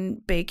up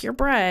and bake your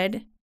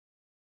bread,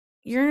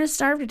 you're going to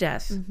starve to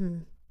death. Mm-hmm.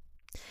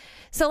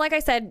 So like I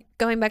said,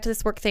 going back to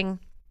this work thing,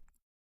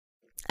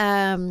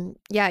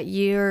 Yeah,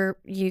 you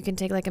can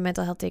take like a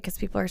mental health day because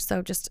people are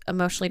so just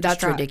emotionally That's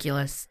distraught.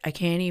 ridiculous. I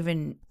can't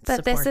even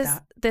But support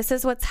that. this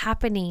is what's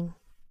happening.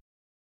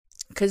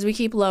 Because we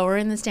keep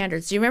lowering the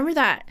standards. Do you remember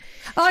that?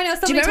 Oh, I know.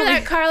 Do you remember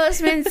that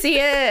Carlos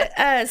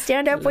Mencia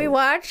stand-up we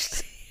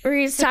watched? Where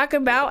he's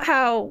talking about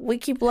how we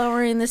keep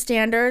lowering the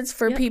standards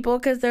for people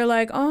because they're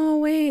like, oh,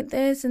 wait,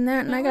 this and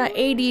that. And I got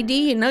ADD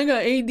and I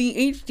got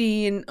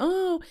ADHD and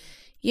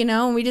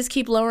and we just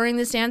keep lowering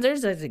the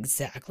standards. That's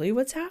exactly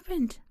what's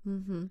happened.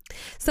 Mm-hmm.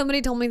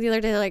 Somebody told me the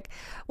other day, like,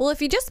 well,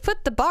 if you just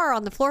put the bar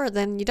on the floor,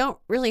 then you don't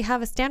really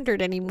have a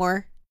standard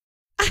anymore.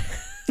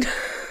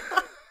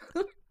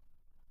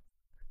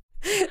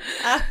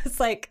 I was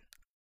like,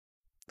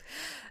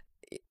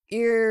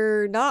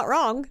 you're not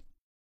wrong.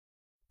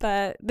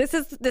 But this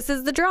is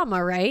the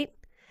drama, right?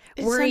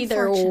 We're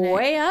either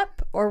way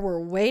up or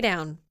we're way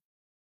down.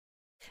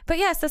 But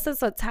yes, this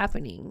is what's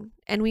happening.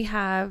 And we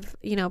have,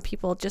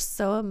 people just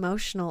so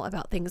emotional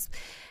about things.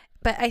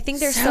 But I think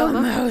they're so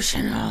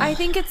emotional. I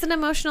think it's an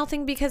emotional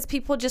thing because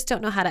people just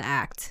don't know how to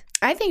act.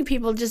 I think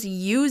people just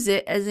use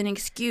it as an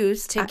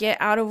excuse to get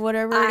out of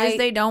whatever it is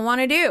they don't want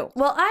to do.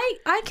 Well,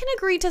 I can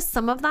agree to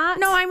some of that.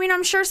 No, I mean,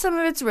 I'm sure some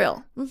of it's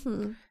real.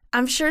 Mm-hmm.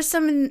 I'm sure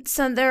some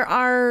there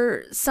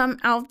are some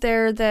out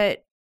there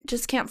that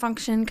just can't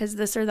function because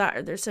this or that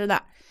or this or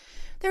that.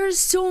 There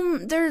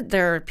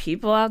are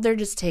people out there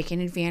just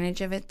taking advantage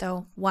of it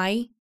though.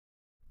 Why?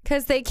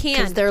 Because they can.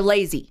 Because they're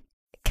lazy.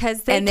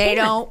 They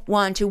don't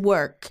want to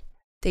work.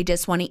 They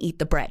just want to eat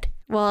the bread.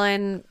 Well,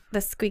 and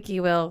the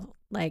squeaky wheel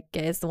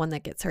is the one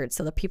that gets hurt.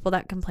 So the people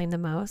that complain the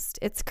most,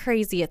 it's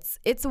crazy.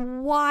 It's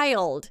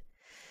wild.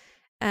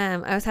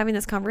 I was having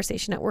this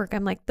conversation at work.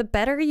 I'm like, the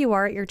better you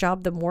are at your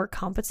job, the more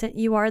competent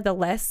you are, the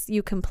less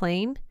you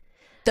complain.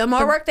 The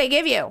more work they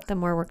give you. The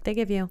more work they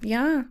give you.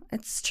 Yeah,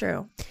 it's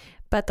true.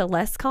 But the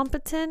less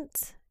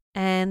competent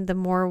and the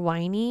more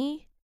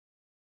whiny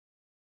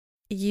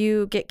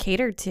you get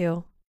catered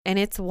to. And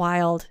it's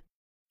wild.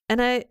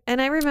 And I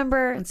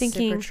remember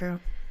thinking, super true.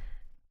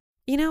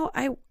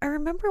 I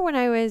remember when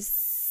I was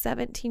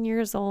 17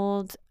 years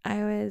old,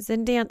 I was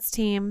in dance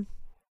team.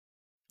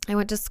 I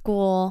went to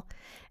school.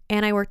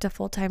 And I worked a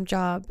full-time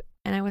job,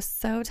 and I was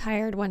so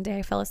tired one day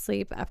I fell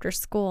asleep after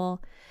school.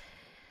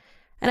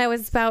 And I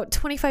was about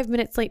 25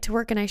 minutes late to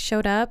work, and I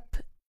showed up,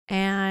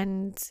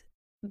 and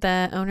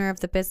the owner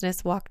of the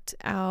business walked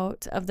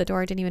out of the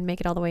door, didn't even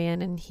make it all the way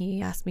in, and he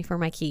asked me for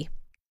my key.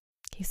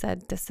 He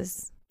said, "This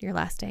is your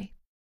last day."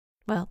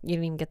 Well, you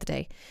didn't even get the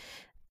day.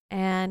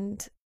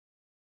 And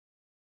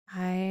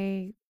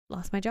I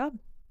lost my job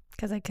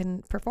because I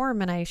couldn't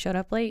perform, and I showed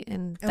up late.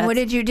 And what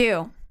did you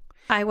do?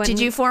 Did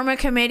you form a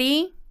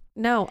committee?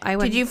 No, I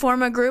went. Did you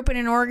form a group in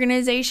an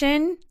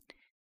organization?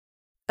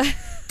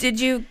 Did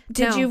you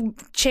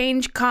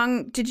change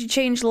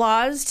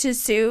laws to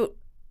suit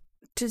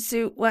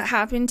what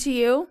happened to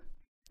you?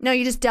 No,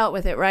 you just dealt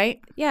with it, right?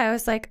 Yeah, I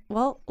was like,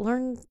 well,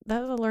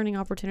 that was a learning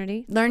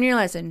opportunity. Learn your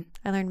lesson.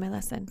 I learned my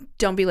lesson.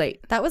 Don't be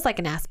late. That was like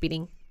an ass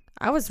beating.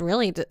 I was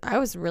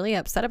really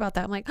upset about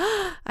that. I'm like,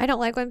 I don't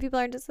like when people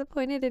are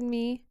disappointed in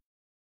me.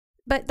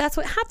 But that's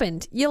what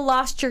happened. You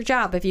lost your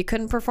job. If you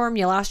couldn't perform,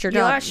 you lost your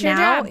job.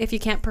 Now, if you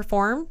can't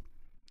perform,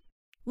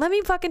 let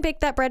me fucking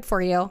bake that bread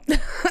for you.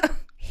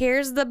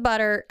 Here's the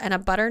butter and a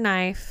butter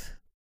knife,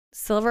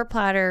 silver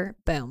platter,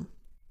 boom.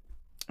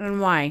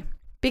 And why?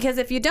 Because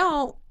if you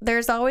don't,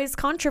 there's always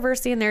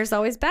controversy and there's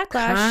always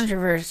backlash.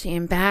 Controversy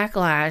and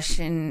backlash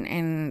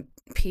and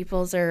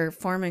peoples are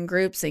forming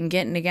groups and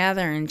getting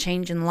together and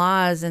changing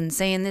laws and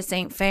saying this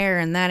ain't fair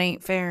and that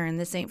ain't fair and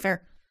this ain't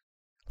fair.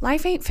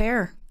 Life ain't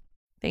fair.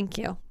 Thank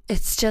you.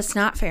 It's just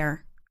not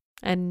fair.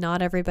 And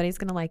not everybody's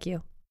going to like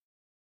you.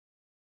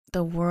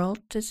 The world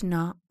does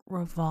not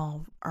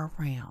revolve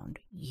around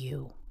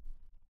you.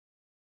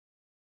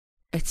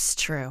 It's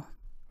true.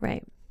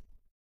 Right.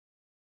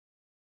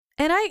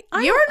 And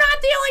you're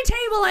not the only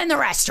table in the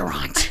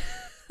restaurant.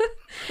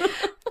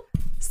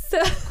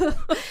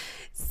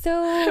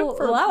 So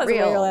For that was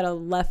real. a little out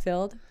of left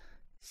field.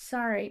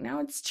 Sorry. No,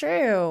 it's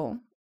true.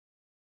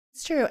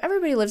 It's true.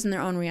 Everybody lives in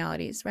their own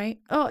realities, right?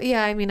 Oh,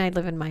 yeah. I mean, I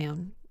live in my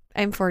own.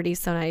 I'm 40,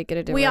 so I get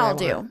to do We what I all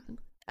do.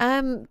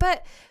 want.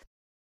 But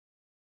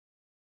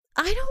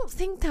I don't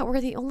think that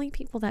we're the only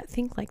people that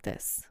think like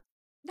this.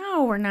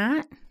 No, we're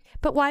not.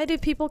 But why do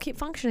people keep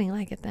functioning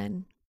like it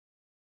then?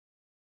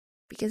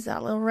 Because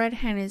that little red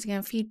hen is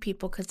going to feed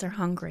people because they're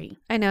hungry.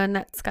 I know, and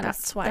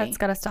that's why. That's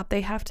gotta stop. They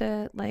have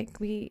to,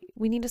 we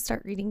need to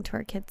start reading to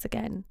our kids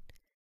again.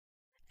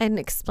 And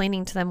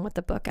explaining to them what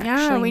the book actually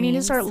means. Yeah, we need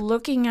to start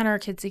looking at our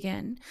kids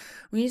again.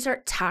 We need to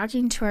start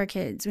talking to our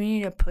kids. We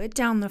need to put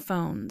down the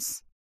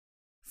phones.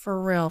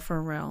 For real,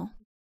 for real.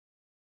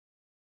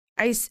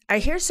 I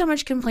hear so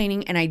much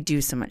complaining, and I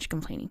do so much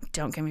complaining.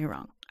 Don't get me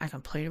wrong. I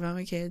complain about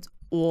my kids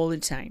all the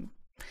time.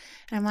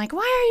 And I'm like,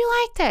 why are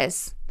you like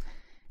this?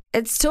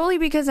 It's totally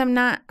because I'm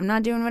not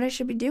doing what I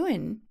should be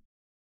doing.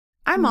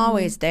 I'm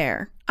always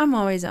there. I'm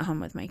always at home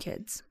with my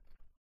kids.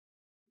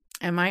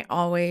 Am I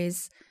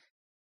always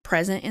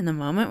present in the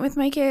moment with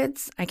my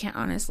kids? I can't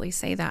honestly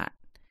say that.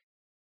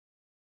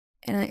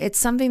 it's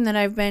something that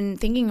I've been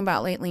thinking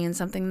about lately, and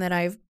something that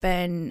I've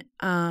been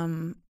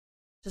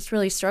just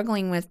really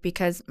struggling with,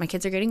 because my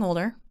kids are getting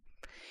older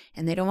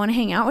and they don't want to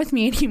hang out with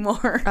me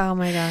anymore. Oh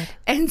my God.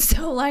 And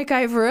so like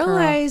I've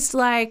realized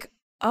like,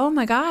 oh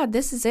my God,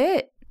 this is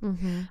it.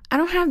 Mm-hmm. I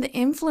don't have the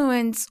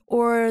influence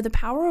or the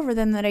power over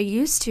them that I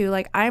used to.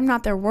 Like, I'm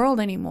not their world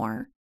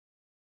anymore.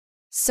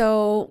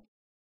 So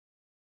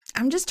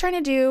I'm just trying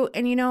to do,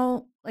 and you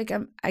know, like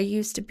I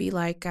used to be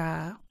like,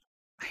 I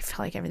feel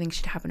like everything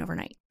should happen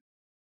overnight.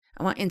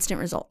 I want instant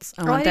results.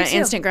 I want that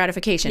instant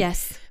gratification.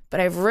 Yes. But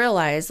I've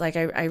realized, like,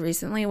 I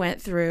recently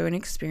went through an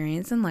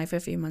experience in life a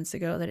few months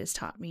ago that has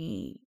taught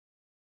me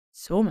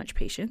so much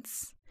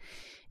patience,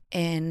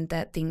 and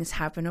that things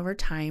happen over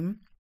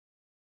time.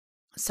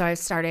 So I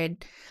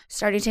started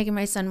taking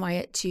my son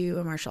Wyatt to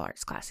a martial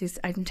arts class.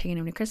 I'm taking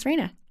him to Chris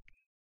Reyna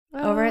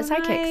over at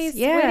Sidekicks. Nice.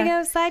 Yeah. Way to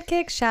go,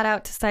 Sidekicks. Shout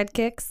out to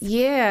Sidekicks.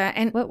 Yeah.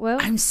 And Whoa.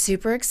 I'm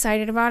super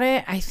excited about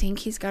it. I think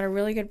he's got a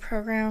really good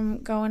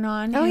program going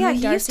on. Oh, yeah.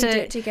 He used to do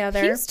it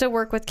together. He used to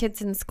work with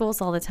kids in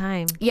schools all the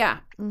time. Yeah.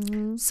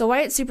 Mm-hmm. So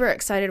Wyatt's super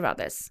excited about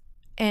this.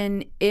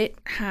 And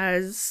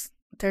there's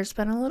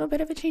been a little bit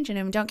of a change in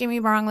him. Don't get me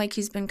wrong. Like,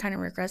 he's been kind of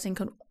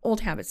regressing.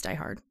 Old habits die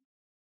hard.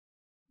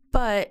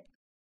 But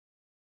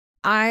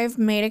I've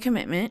made a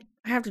commitment.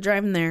 I have to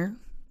drive him there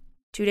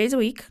 2 days a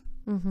week.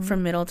 Mm-hmm.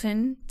 From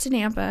Middleton to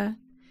Nampa,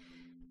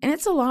 and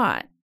it's a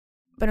lot,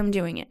 but I'm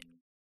doing it.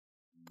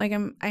 Like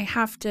I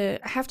have to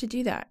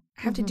do that.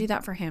 I have to do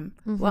that for him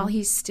while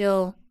he's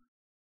still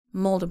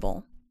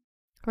moldable.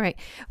 Right.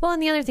 Well,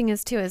 and the other thing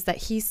is too, is that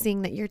he's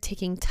seeing that you're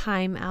taking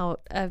time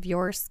out of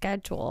your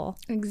schedule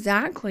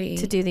Exactly.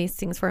 to do these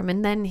things for him.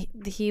 And then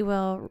he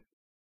will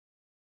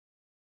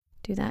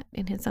do that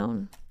in his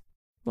own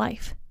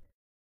life.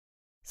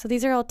 So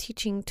these are all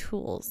teaching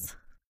tools.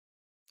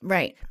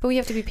 Right. But we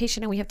have to be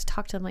patient, and we have to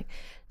talk to them like,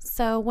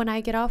 so when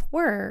I get off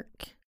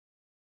work,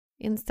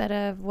 instead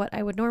of what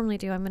I would normally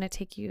do, I'm going to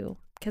take you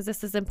because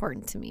this is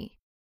important to me.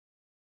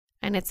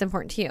 And it's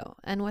important to you.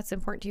 And what's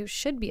important to you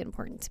should be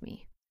important to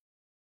me.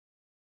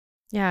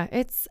 Yeah,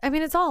 it's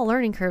all a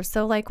learning curve.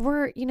 So like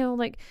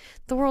the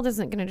world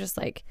isn't going to just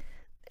like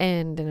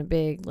end in a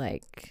big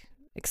like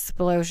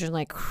explosion,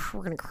 like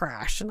we're going to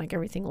crash and like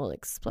everything will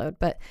explode.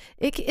 But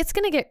it's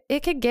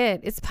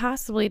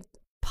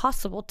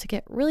possible to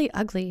get really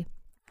ugly.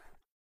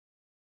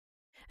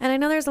 And I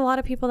know there's a lot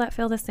of people that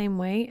feel the same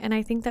way. And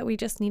I think that we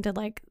just need to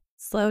like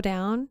slow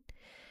down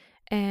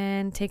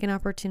and take an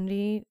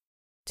opportunity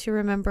to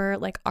remember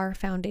like our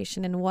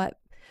foundation and what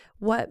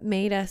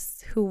made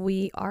us who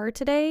we are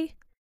today,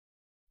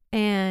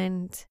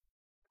 and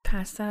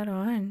pass that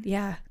on.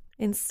 Yeah.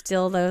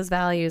 Instill those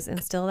values,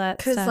 instill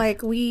that stuff. Because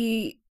like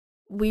we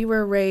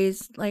were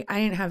raised, like I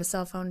didn't have a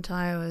cell phone until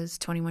I was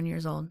 21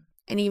 years old.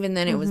 And even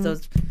then it was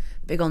those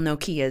big old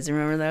Nokias.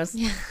 Remember those?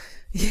 Yeah.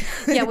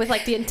 Yeah, with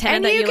like the antenna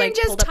and that you can like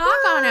just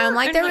talk on them.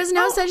 Like there was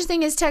no oh. such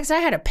thing as text. I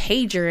had a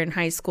pager in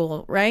high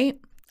school, right?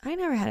 I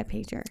never had a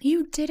pager.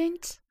 You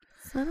didn't?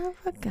 Son of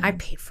a gun. I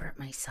paid for it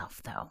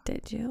myself, though.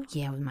 Did you?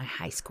 Yeah, with my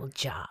high school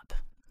job.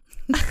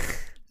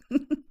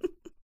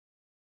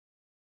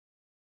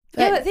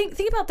 Yeah, but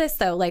think about this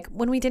though. Like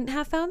when we didn't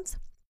have phones,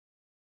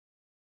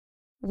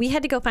 we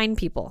had to go find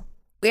people.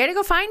 We had to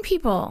go find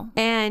people,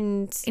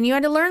 and you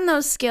had to learn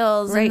those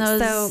skills. Right. And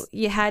So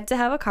you had to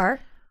have a car,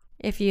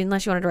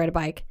 unless you wanted to ride a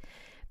bike,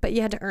 but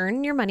you had to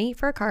earn your money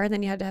for a car, and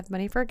then you had to have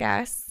money for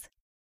gas,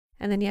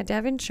 and then you had to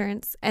have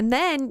insurance, and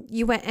then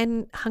you went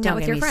and hung out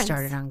with your friends. Don't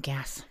get me started on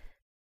gas.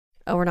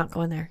 Oh, we're not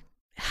going there.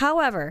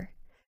 However,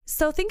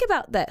 so think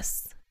about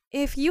this: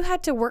 if you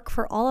had to work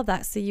for all of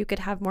that so you could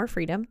have more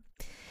freedom,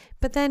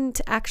 but then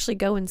to actually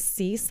go and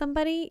see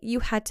somebody,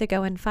 you had to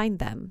go and find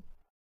them.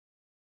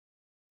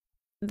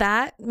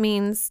 That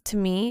means to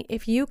me,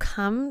 if you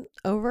come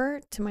over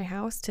to my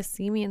house to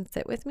see me and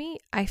sit with me,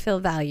 I feel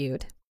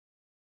valued.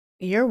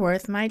 You're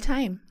worth my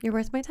time. You're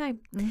worth my time.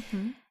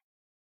 Mm-hmm.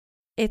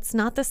 It's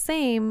not the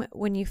same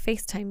when you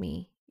FaceTime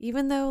me.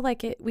 Even though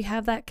we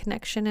have that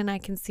connection and I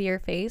can see your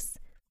face,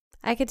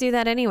 I could do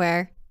that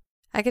anywhere.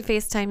 I could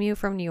FaceTime you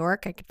from New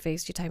York. I could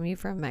FaceTime you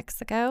from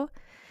Mexico.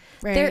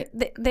 Right.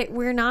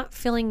 We're not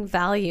feeling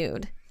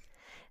valued.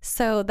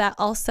 So that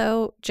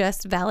also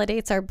just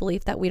validates our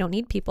belief that we don't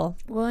need people.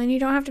 Well, and you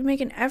don't have to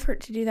make an effort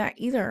to do that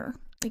either.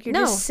 Like you're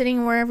just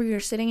sitting wherever you're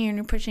sitting and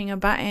you're pushing a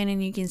button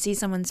and you can see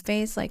someone's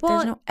face. Like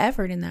there's no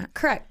effort in that.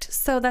 Correct.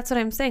 So that's what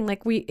I'm saying.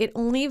 Like it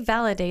only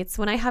validates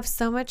when I have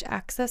so much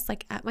access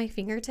like at my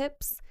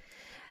fingertips.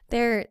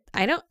 I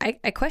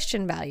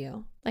question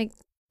value. Like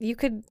you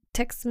could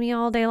text me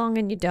all day long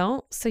and you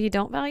don't, so you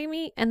don't value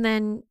me. And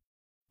then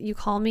you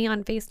call me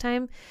on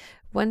FaceTime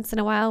once in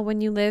a while when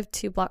you live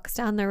 2 blocks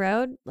down the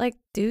road. Like,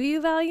 do you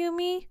value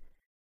me?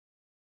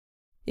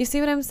 You see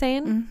what I'm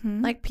saying?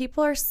 Mm-hmm. Like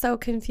people are so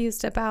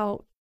confused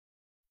about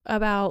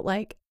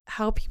like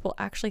how people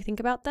actually think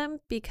about them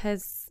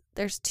because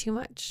there's too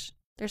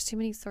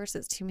many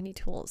sources, too many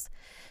tools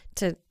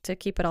to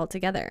keep it all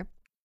together.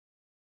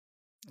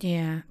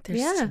 Yeah,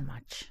 there's too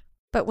much.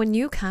 But when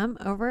you come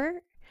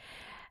over,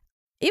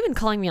 even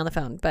calling me on the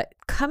phone, but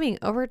coming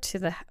over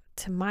to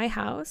to my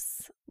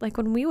house, like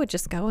when we would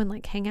just go and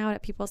like hang out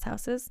at people's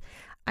houses,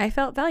 I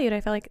felt valued.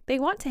 I felt like they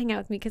want to hang out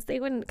with me because they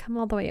wouldn't come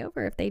all the way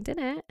over if they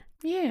didn't.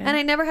 Yeah. And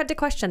I never had to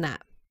question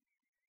that.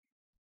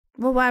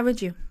 Well, why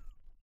would you?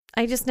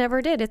 I just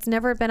never did. It's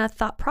never been a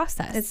thought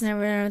process. It's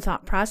never been a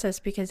thought process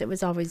because it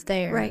was always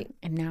there. Right.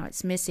 And now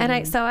it's missing. And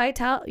I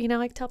tell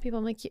people,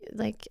 I'm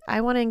like,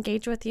 I want to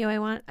engage with you. I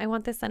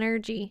want this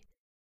energy.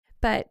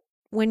 But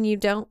when you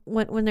don't,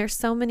 when there's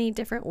so many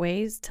different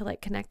ways to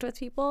like connect with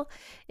people,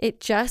 it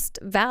just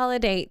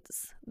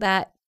validates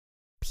that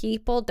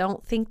people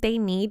don't think they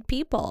need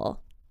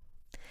people.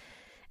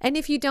 And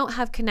if you don't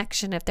have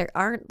connection, if there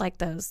aren't like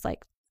those,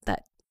 like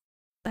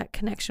that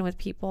connection with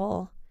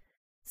people,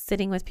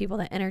 sitting with people,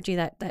 that energy,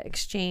 that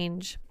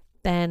exchange,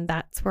 then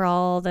that's where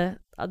all the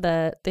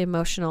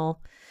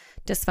emotional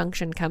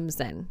dysfunction comes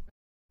in.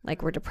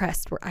 Like we're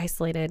depressed, we're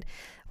isolated,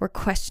 we're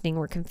questioning,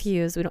 we're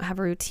confused, we don't have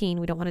a routine,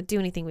 we don't want to do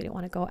anything, we don't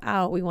want to go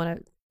out, we want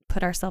to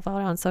put ourselves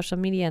out on social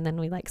media, and then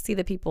we like see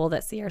the people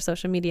that see our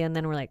social media, and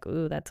then we're like,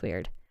 ooh, that's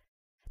weird.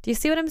 Do you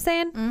see what I'm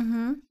saying?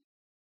 Mm-hmm.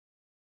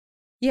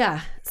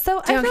 Yeah.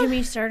 So don't get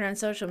me started on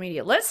social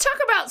media. Let's talk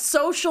about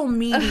social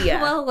media.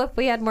 Well, if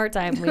we had more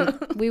time,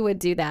 we would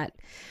do that.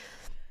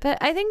 But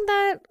I think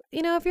that,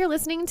 if you're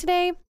listening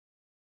today,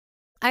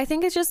 I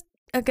think it's just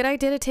a good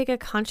idea to take a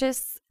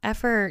conscious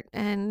effort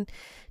and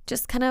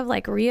just kind of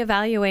like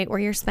reevaluate where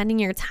you're spending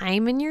your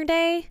time in your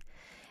day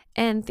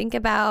and think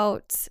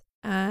about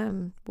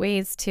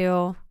ways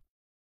to,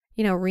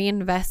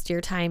 reinvest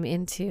your time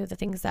into the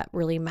things that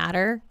really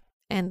matter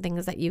and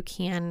things that you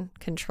can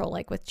control,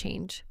 like with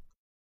change.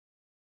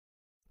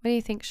 What do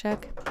you think,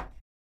 Shug?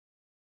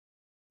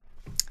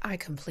 I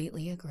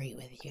completely agree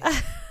with you.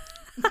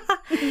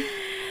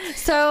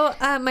 So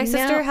my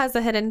sister has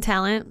a hidden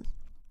talent.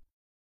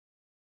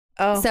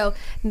 Oh. So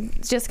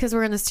just because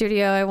we're in the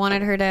studio, I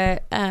wanted her to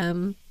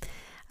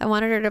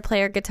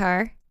play her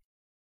guitar.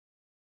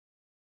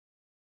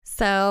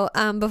 So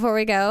before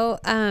we go,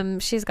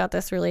 she's got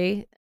this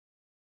really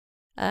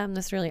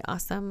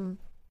awesome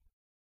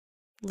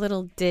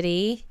little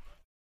ditty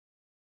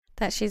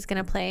that she's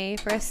going to play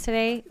for us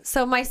today.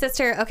 So my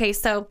sister, okay,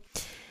 so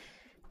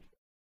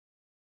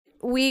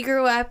we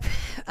grew up,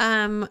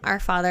 our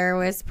father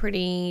was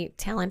pretty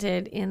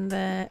talented in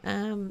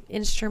the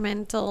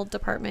instrumental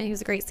department. He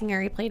was a great singer.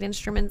 He played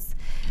instruments.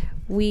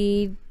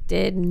 We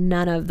did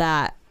none of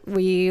that.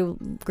 We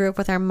grew up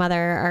with our mother,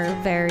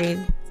 our very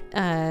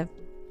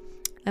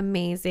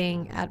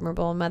amazing,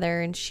 admirable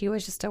mother, and she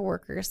was just a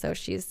worker. So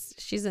she's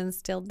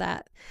instilled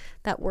that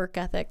work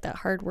ethic, that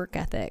hard work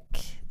ethic.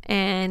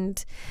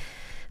 And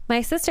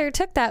my sister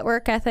took that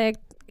work ethic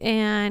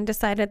and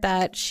decided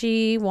that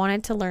she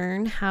wanted to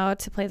learn how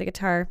to play the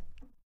guitar.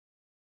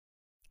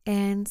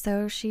 And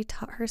so she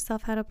taught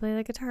herself how to play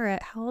the guitar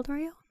at, how old were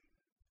you?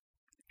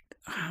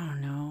 I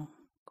don't know.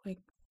 Like,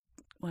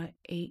 what,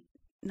 8,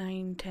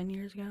 9, 10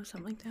 years ago?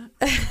 Something like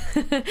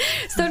that.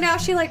 So now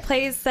she like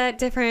plays at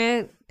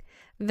different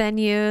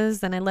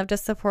venues, and I love to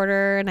support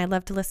her and I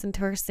love to listen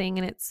to her sing.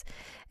 And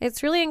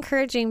it's really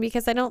encouraging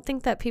because I don't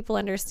think that people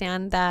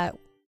understand that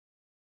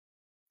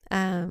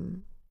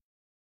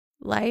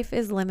life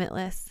is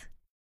limitless.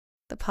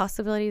 The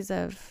possibilities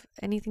of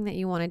anything that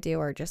you want to do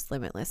are just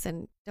limitless,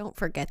 and don't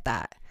forget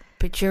that.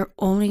 But you're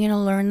only going to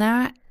learn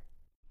that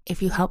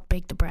if you help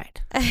bake the bread.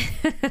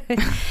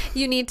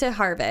 You need to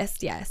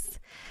harvest, yes.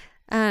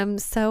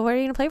 So what are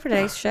you going to play for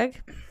today, Shug?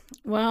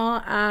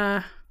 Well,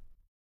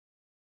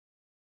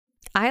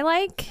 I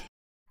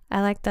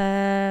like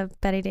the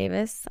Betty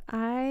Davis.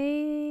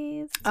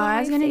 I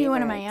was going to do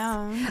one of my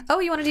own. Oh,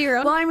 you want to do your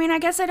own? Well, I mean, I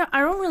guess I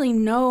don't really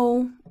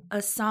know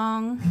a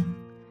song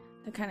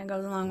that kind of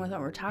goes along with what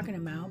we're talking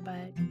about,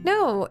 but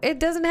no, it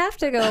doesn't have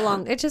to go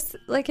along. It's just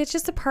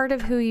a part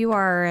of who you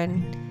are,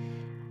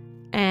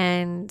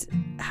 and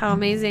how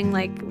amazing,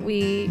 like,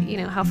 we,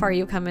 how far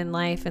you come in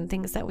life and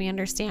things that we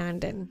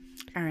understand. And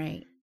all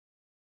right.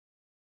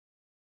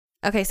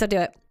 Okay, so do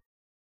it.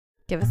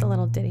 Give us a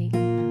little ditty.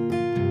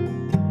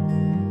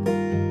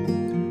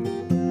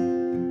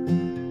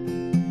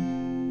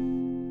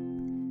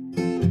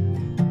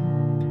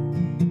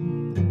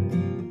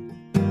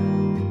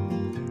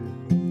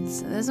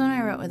 So this one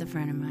I wrote with a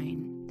friend of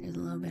mine. There's a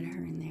little bit of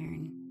her in there,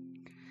 and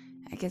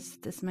I guess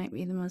this might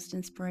be the most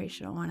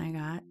inspirational one I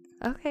got.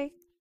 Okay.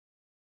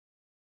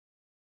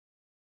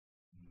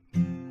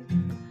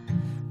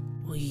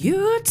 Well,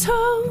 you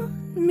told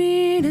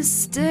me to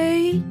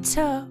stay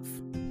tough,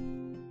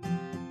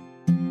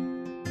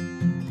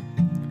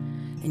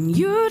 and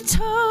you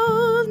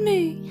told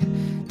me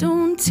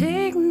don't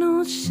take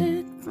no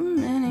shit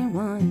from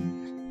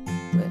anyone.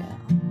 Well,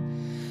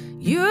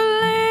 you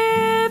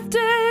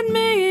lifted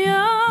me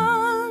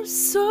up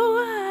so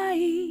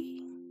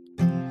high,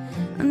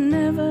 I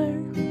never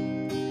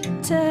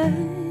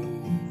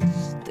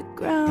touched the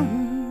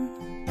ground.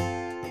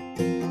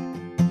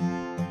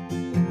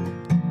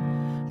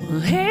 Well,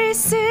 hey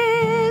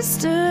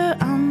sister,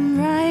 I'm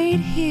right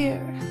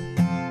here.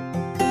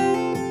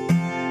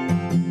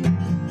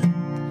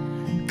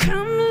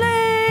 Come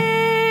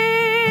lay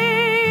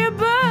your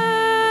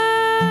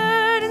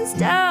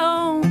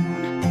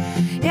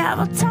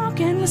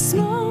the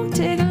smoke,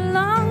 take a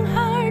long,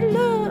 hard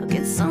look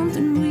at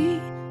something we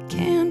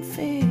can't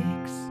fix.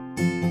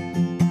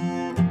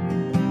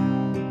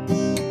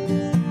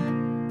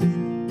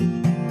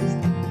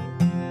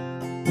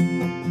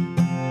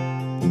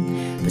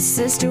 But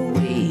sister,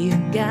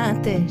 we've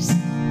got this.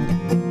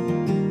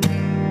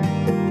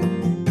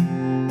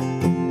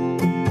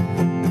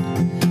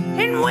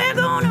 And we're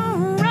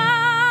gonna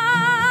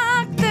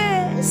rock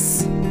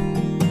this.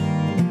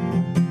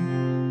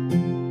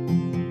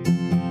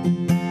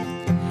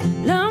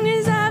 Long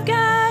as I've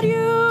got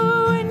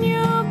you and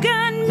you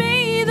got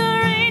me,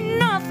 there ain't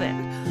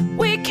nothing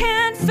we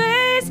can't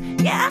face.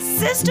 Yeah,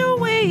 sister,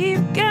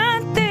 we've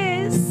got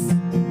this.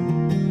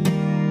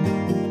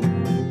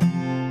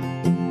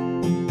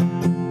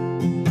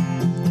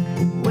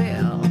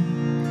 Well,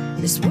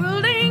 this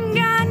world ain't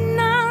got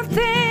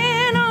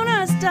nothing on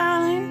us,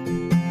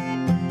 darling.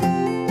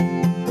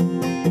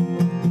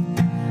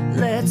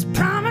 Let's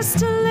promise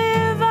to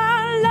live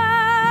our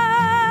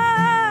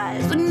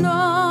lives with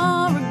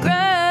no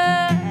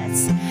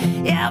regrets.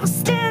 Yeah, we'll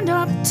stand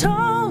up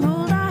tall,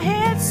 hold our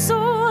heads so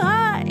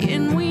high,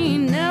 and we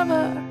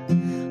never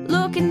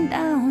looking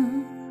down.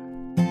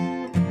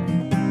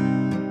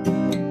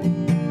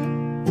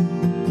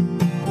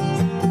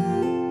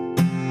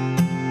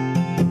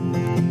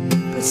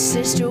 But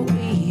sister,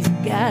 we've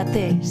got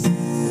this.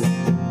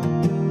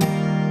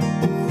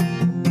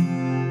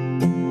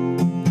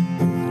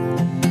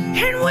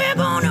 And we're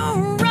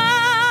gonna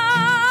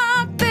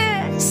rock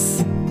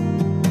this.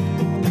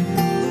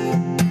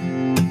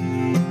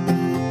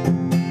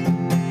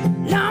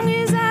 Long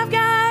as I've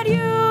got you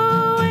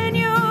and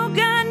you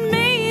got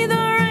me,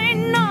 there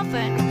ain't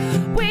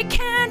nothing we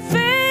can't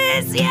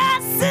face. Yeah,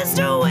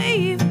 sister,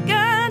 we've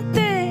got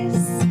this.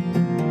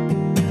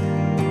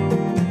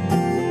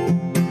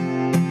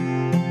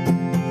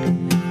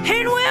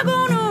 And we're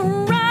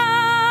gonna rock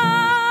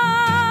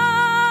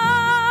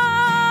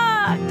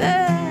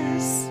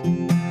this.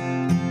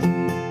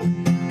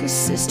 'Cause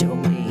sister,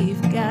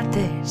 we've got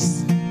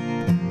this.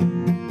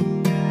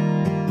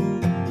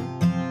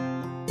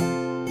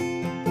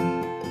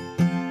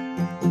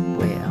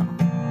 Well,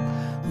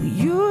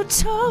 you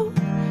told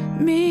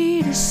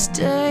me to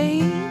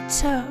stay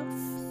tough.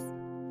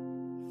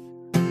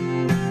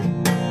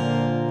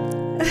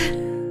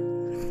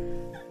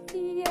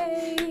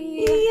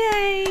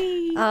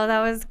 Yay! Oh,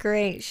 that was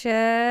great,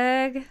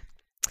 Shug.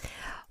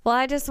 Well,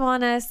 I just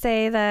want to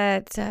say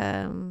that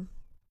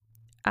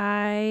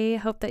I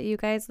hope that you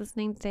guys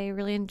listening today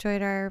really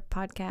enjoyed our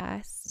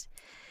podcast.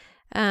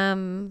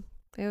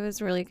 It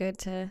was really good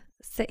to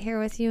sit here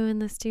with you in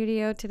the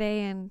studio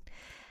today, and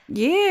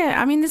Yeah,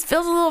 I mean, this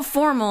feels a little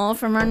formal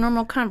from our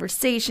normal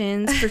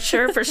conversations, for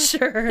sure, for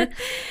sure.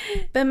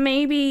 But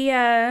maybe,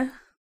 I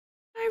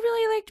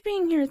really liked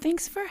being here.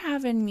 Thanks for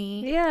having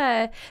me.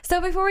 yeah.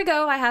 So before we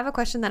go, I have a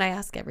question that I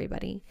ask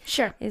everybody.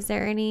 Sure. Is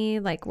there any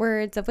like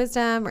words of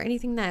wisdom or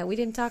anything that we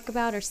didn't talk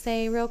about or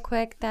say real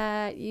quick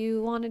that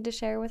you wanted to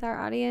share with our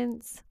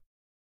audience?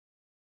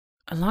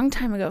 A long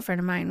time ago, a friend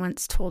of mine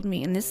once told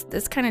me, and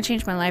this kind of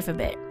changed my life a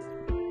bit,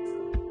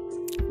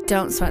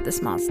 don't sweat the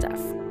small stuff.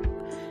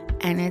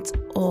 And it's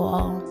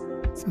all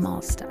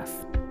small stuff.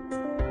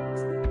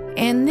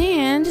 And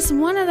then just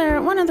one other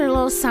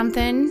little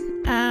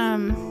something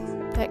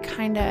that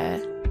kind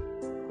of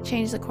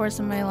changed the course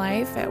of my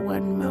life at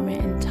one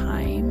moment in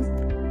time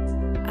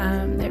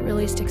that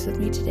really sticks with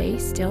me today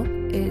still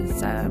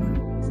is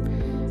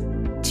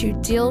to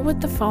deal with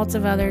the faults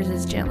of others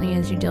as gently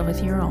as you deal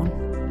with your own.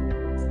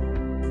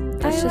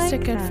 That's just a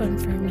good one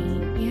for me.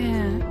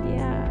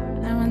 Yeah.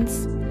 That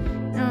one's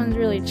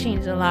really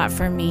changed a lot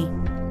for me.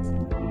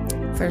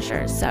 For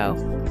sure. So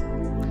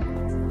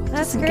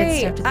that's some good great.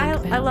 stuff to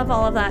think about. I love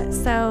all of that.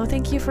 So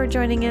thank you for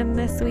joining in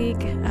this week.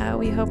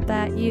 We hope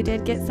that you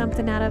did get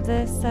something out of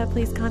this.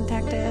 Please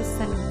contact us,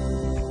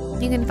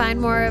 and you can find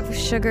more of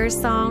Sugar's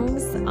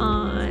songs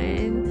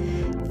on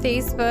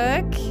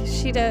Facebook.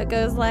 She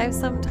goes live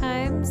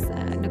sometimes.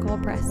 Nicole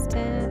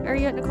Preston. Are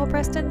you at Nicole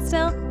Preston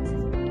still?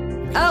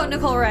 Oh,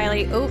 Nicole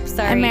Riley. Oops,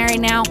 sorry. I'm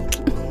married now.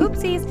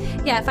 Oopsies.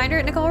 Yeah, find her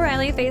at Nicole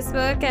Riley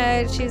Facebook.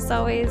 She's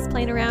always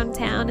playing around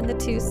town in the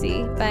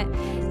 2C. But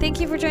thank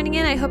you for joining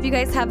in. I hope you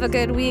guys have a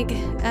good week.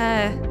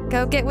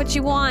 Go get what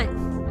you want.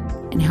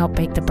 And help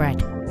bake the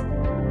bread.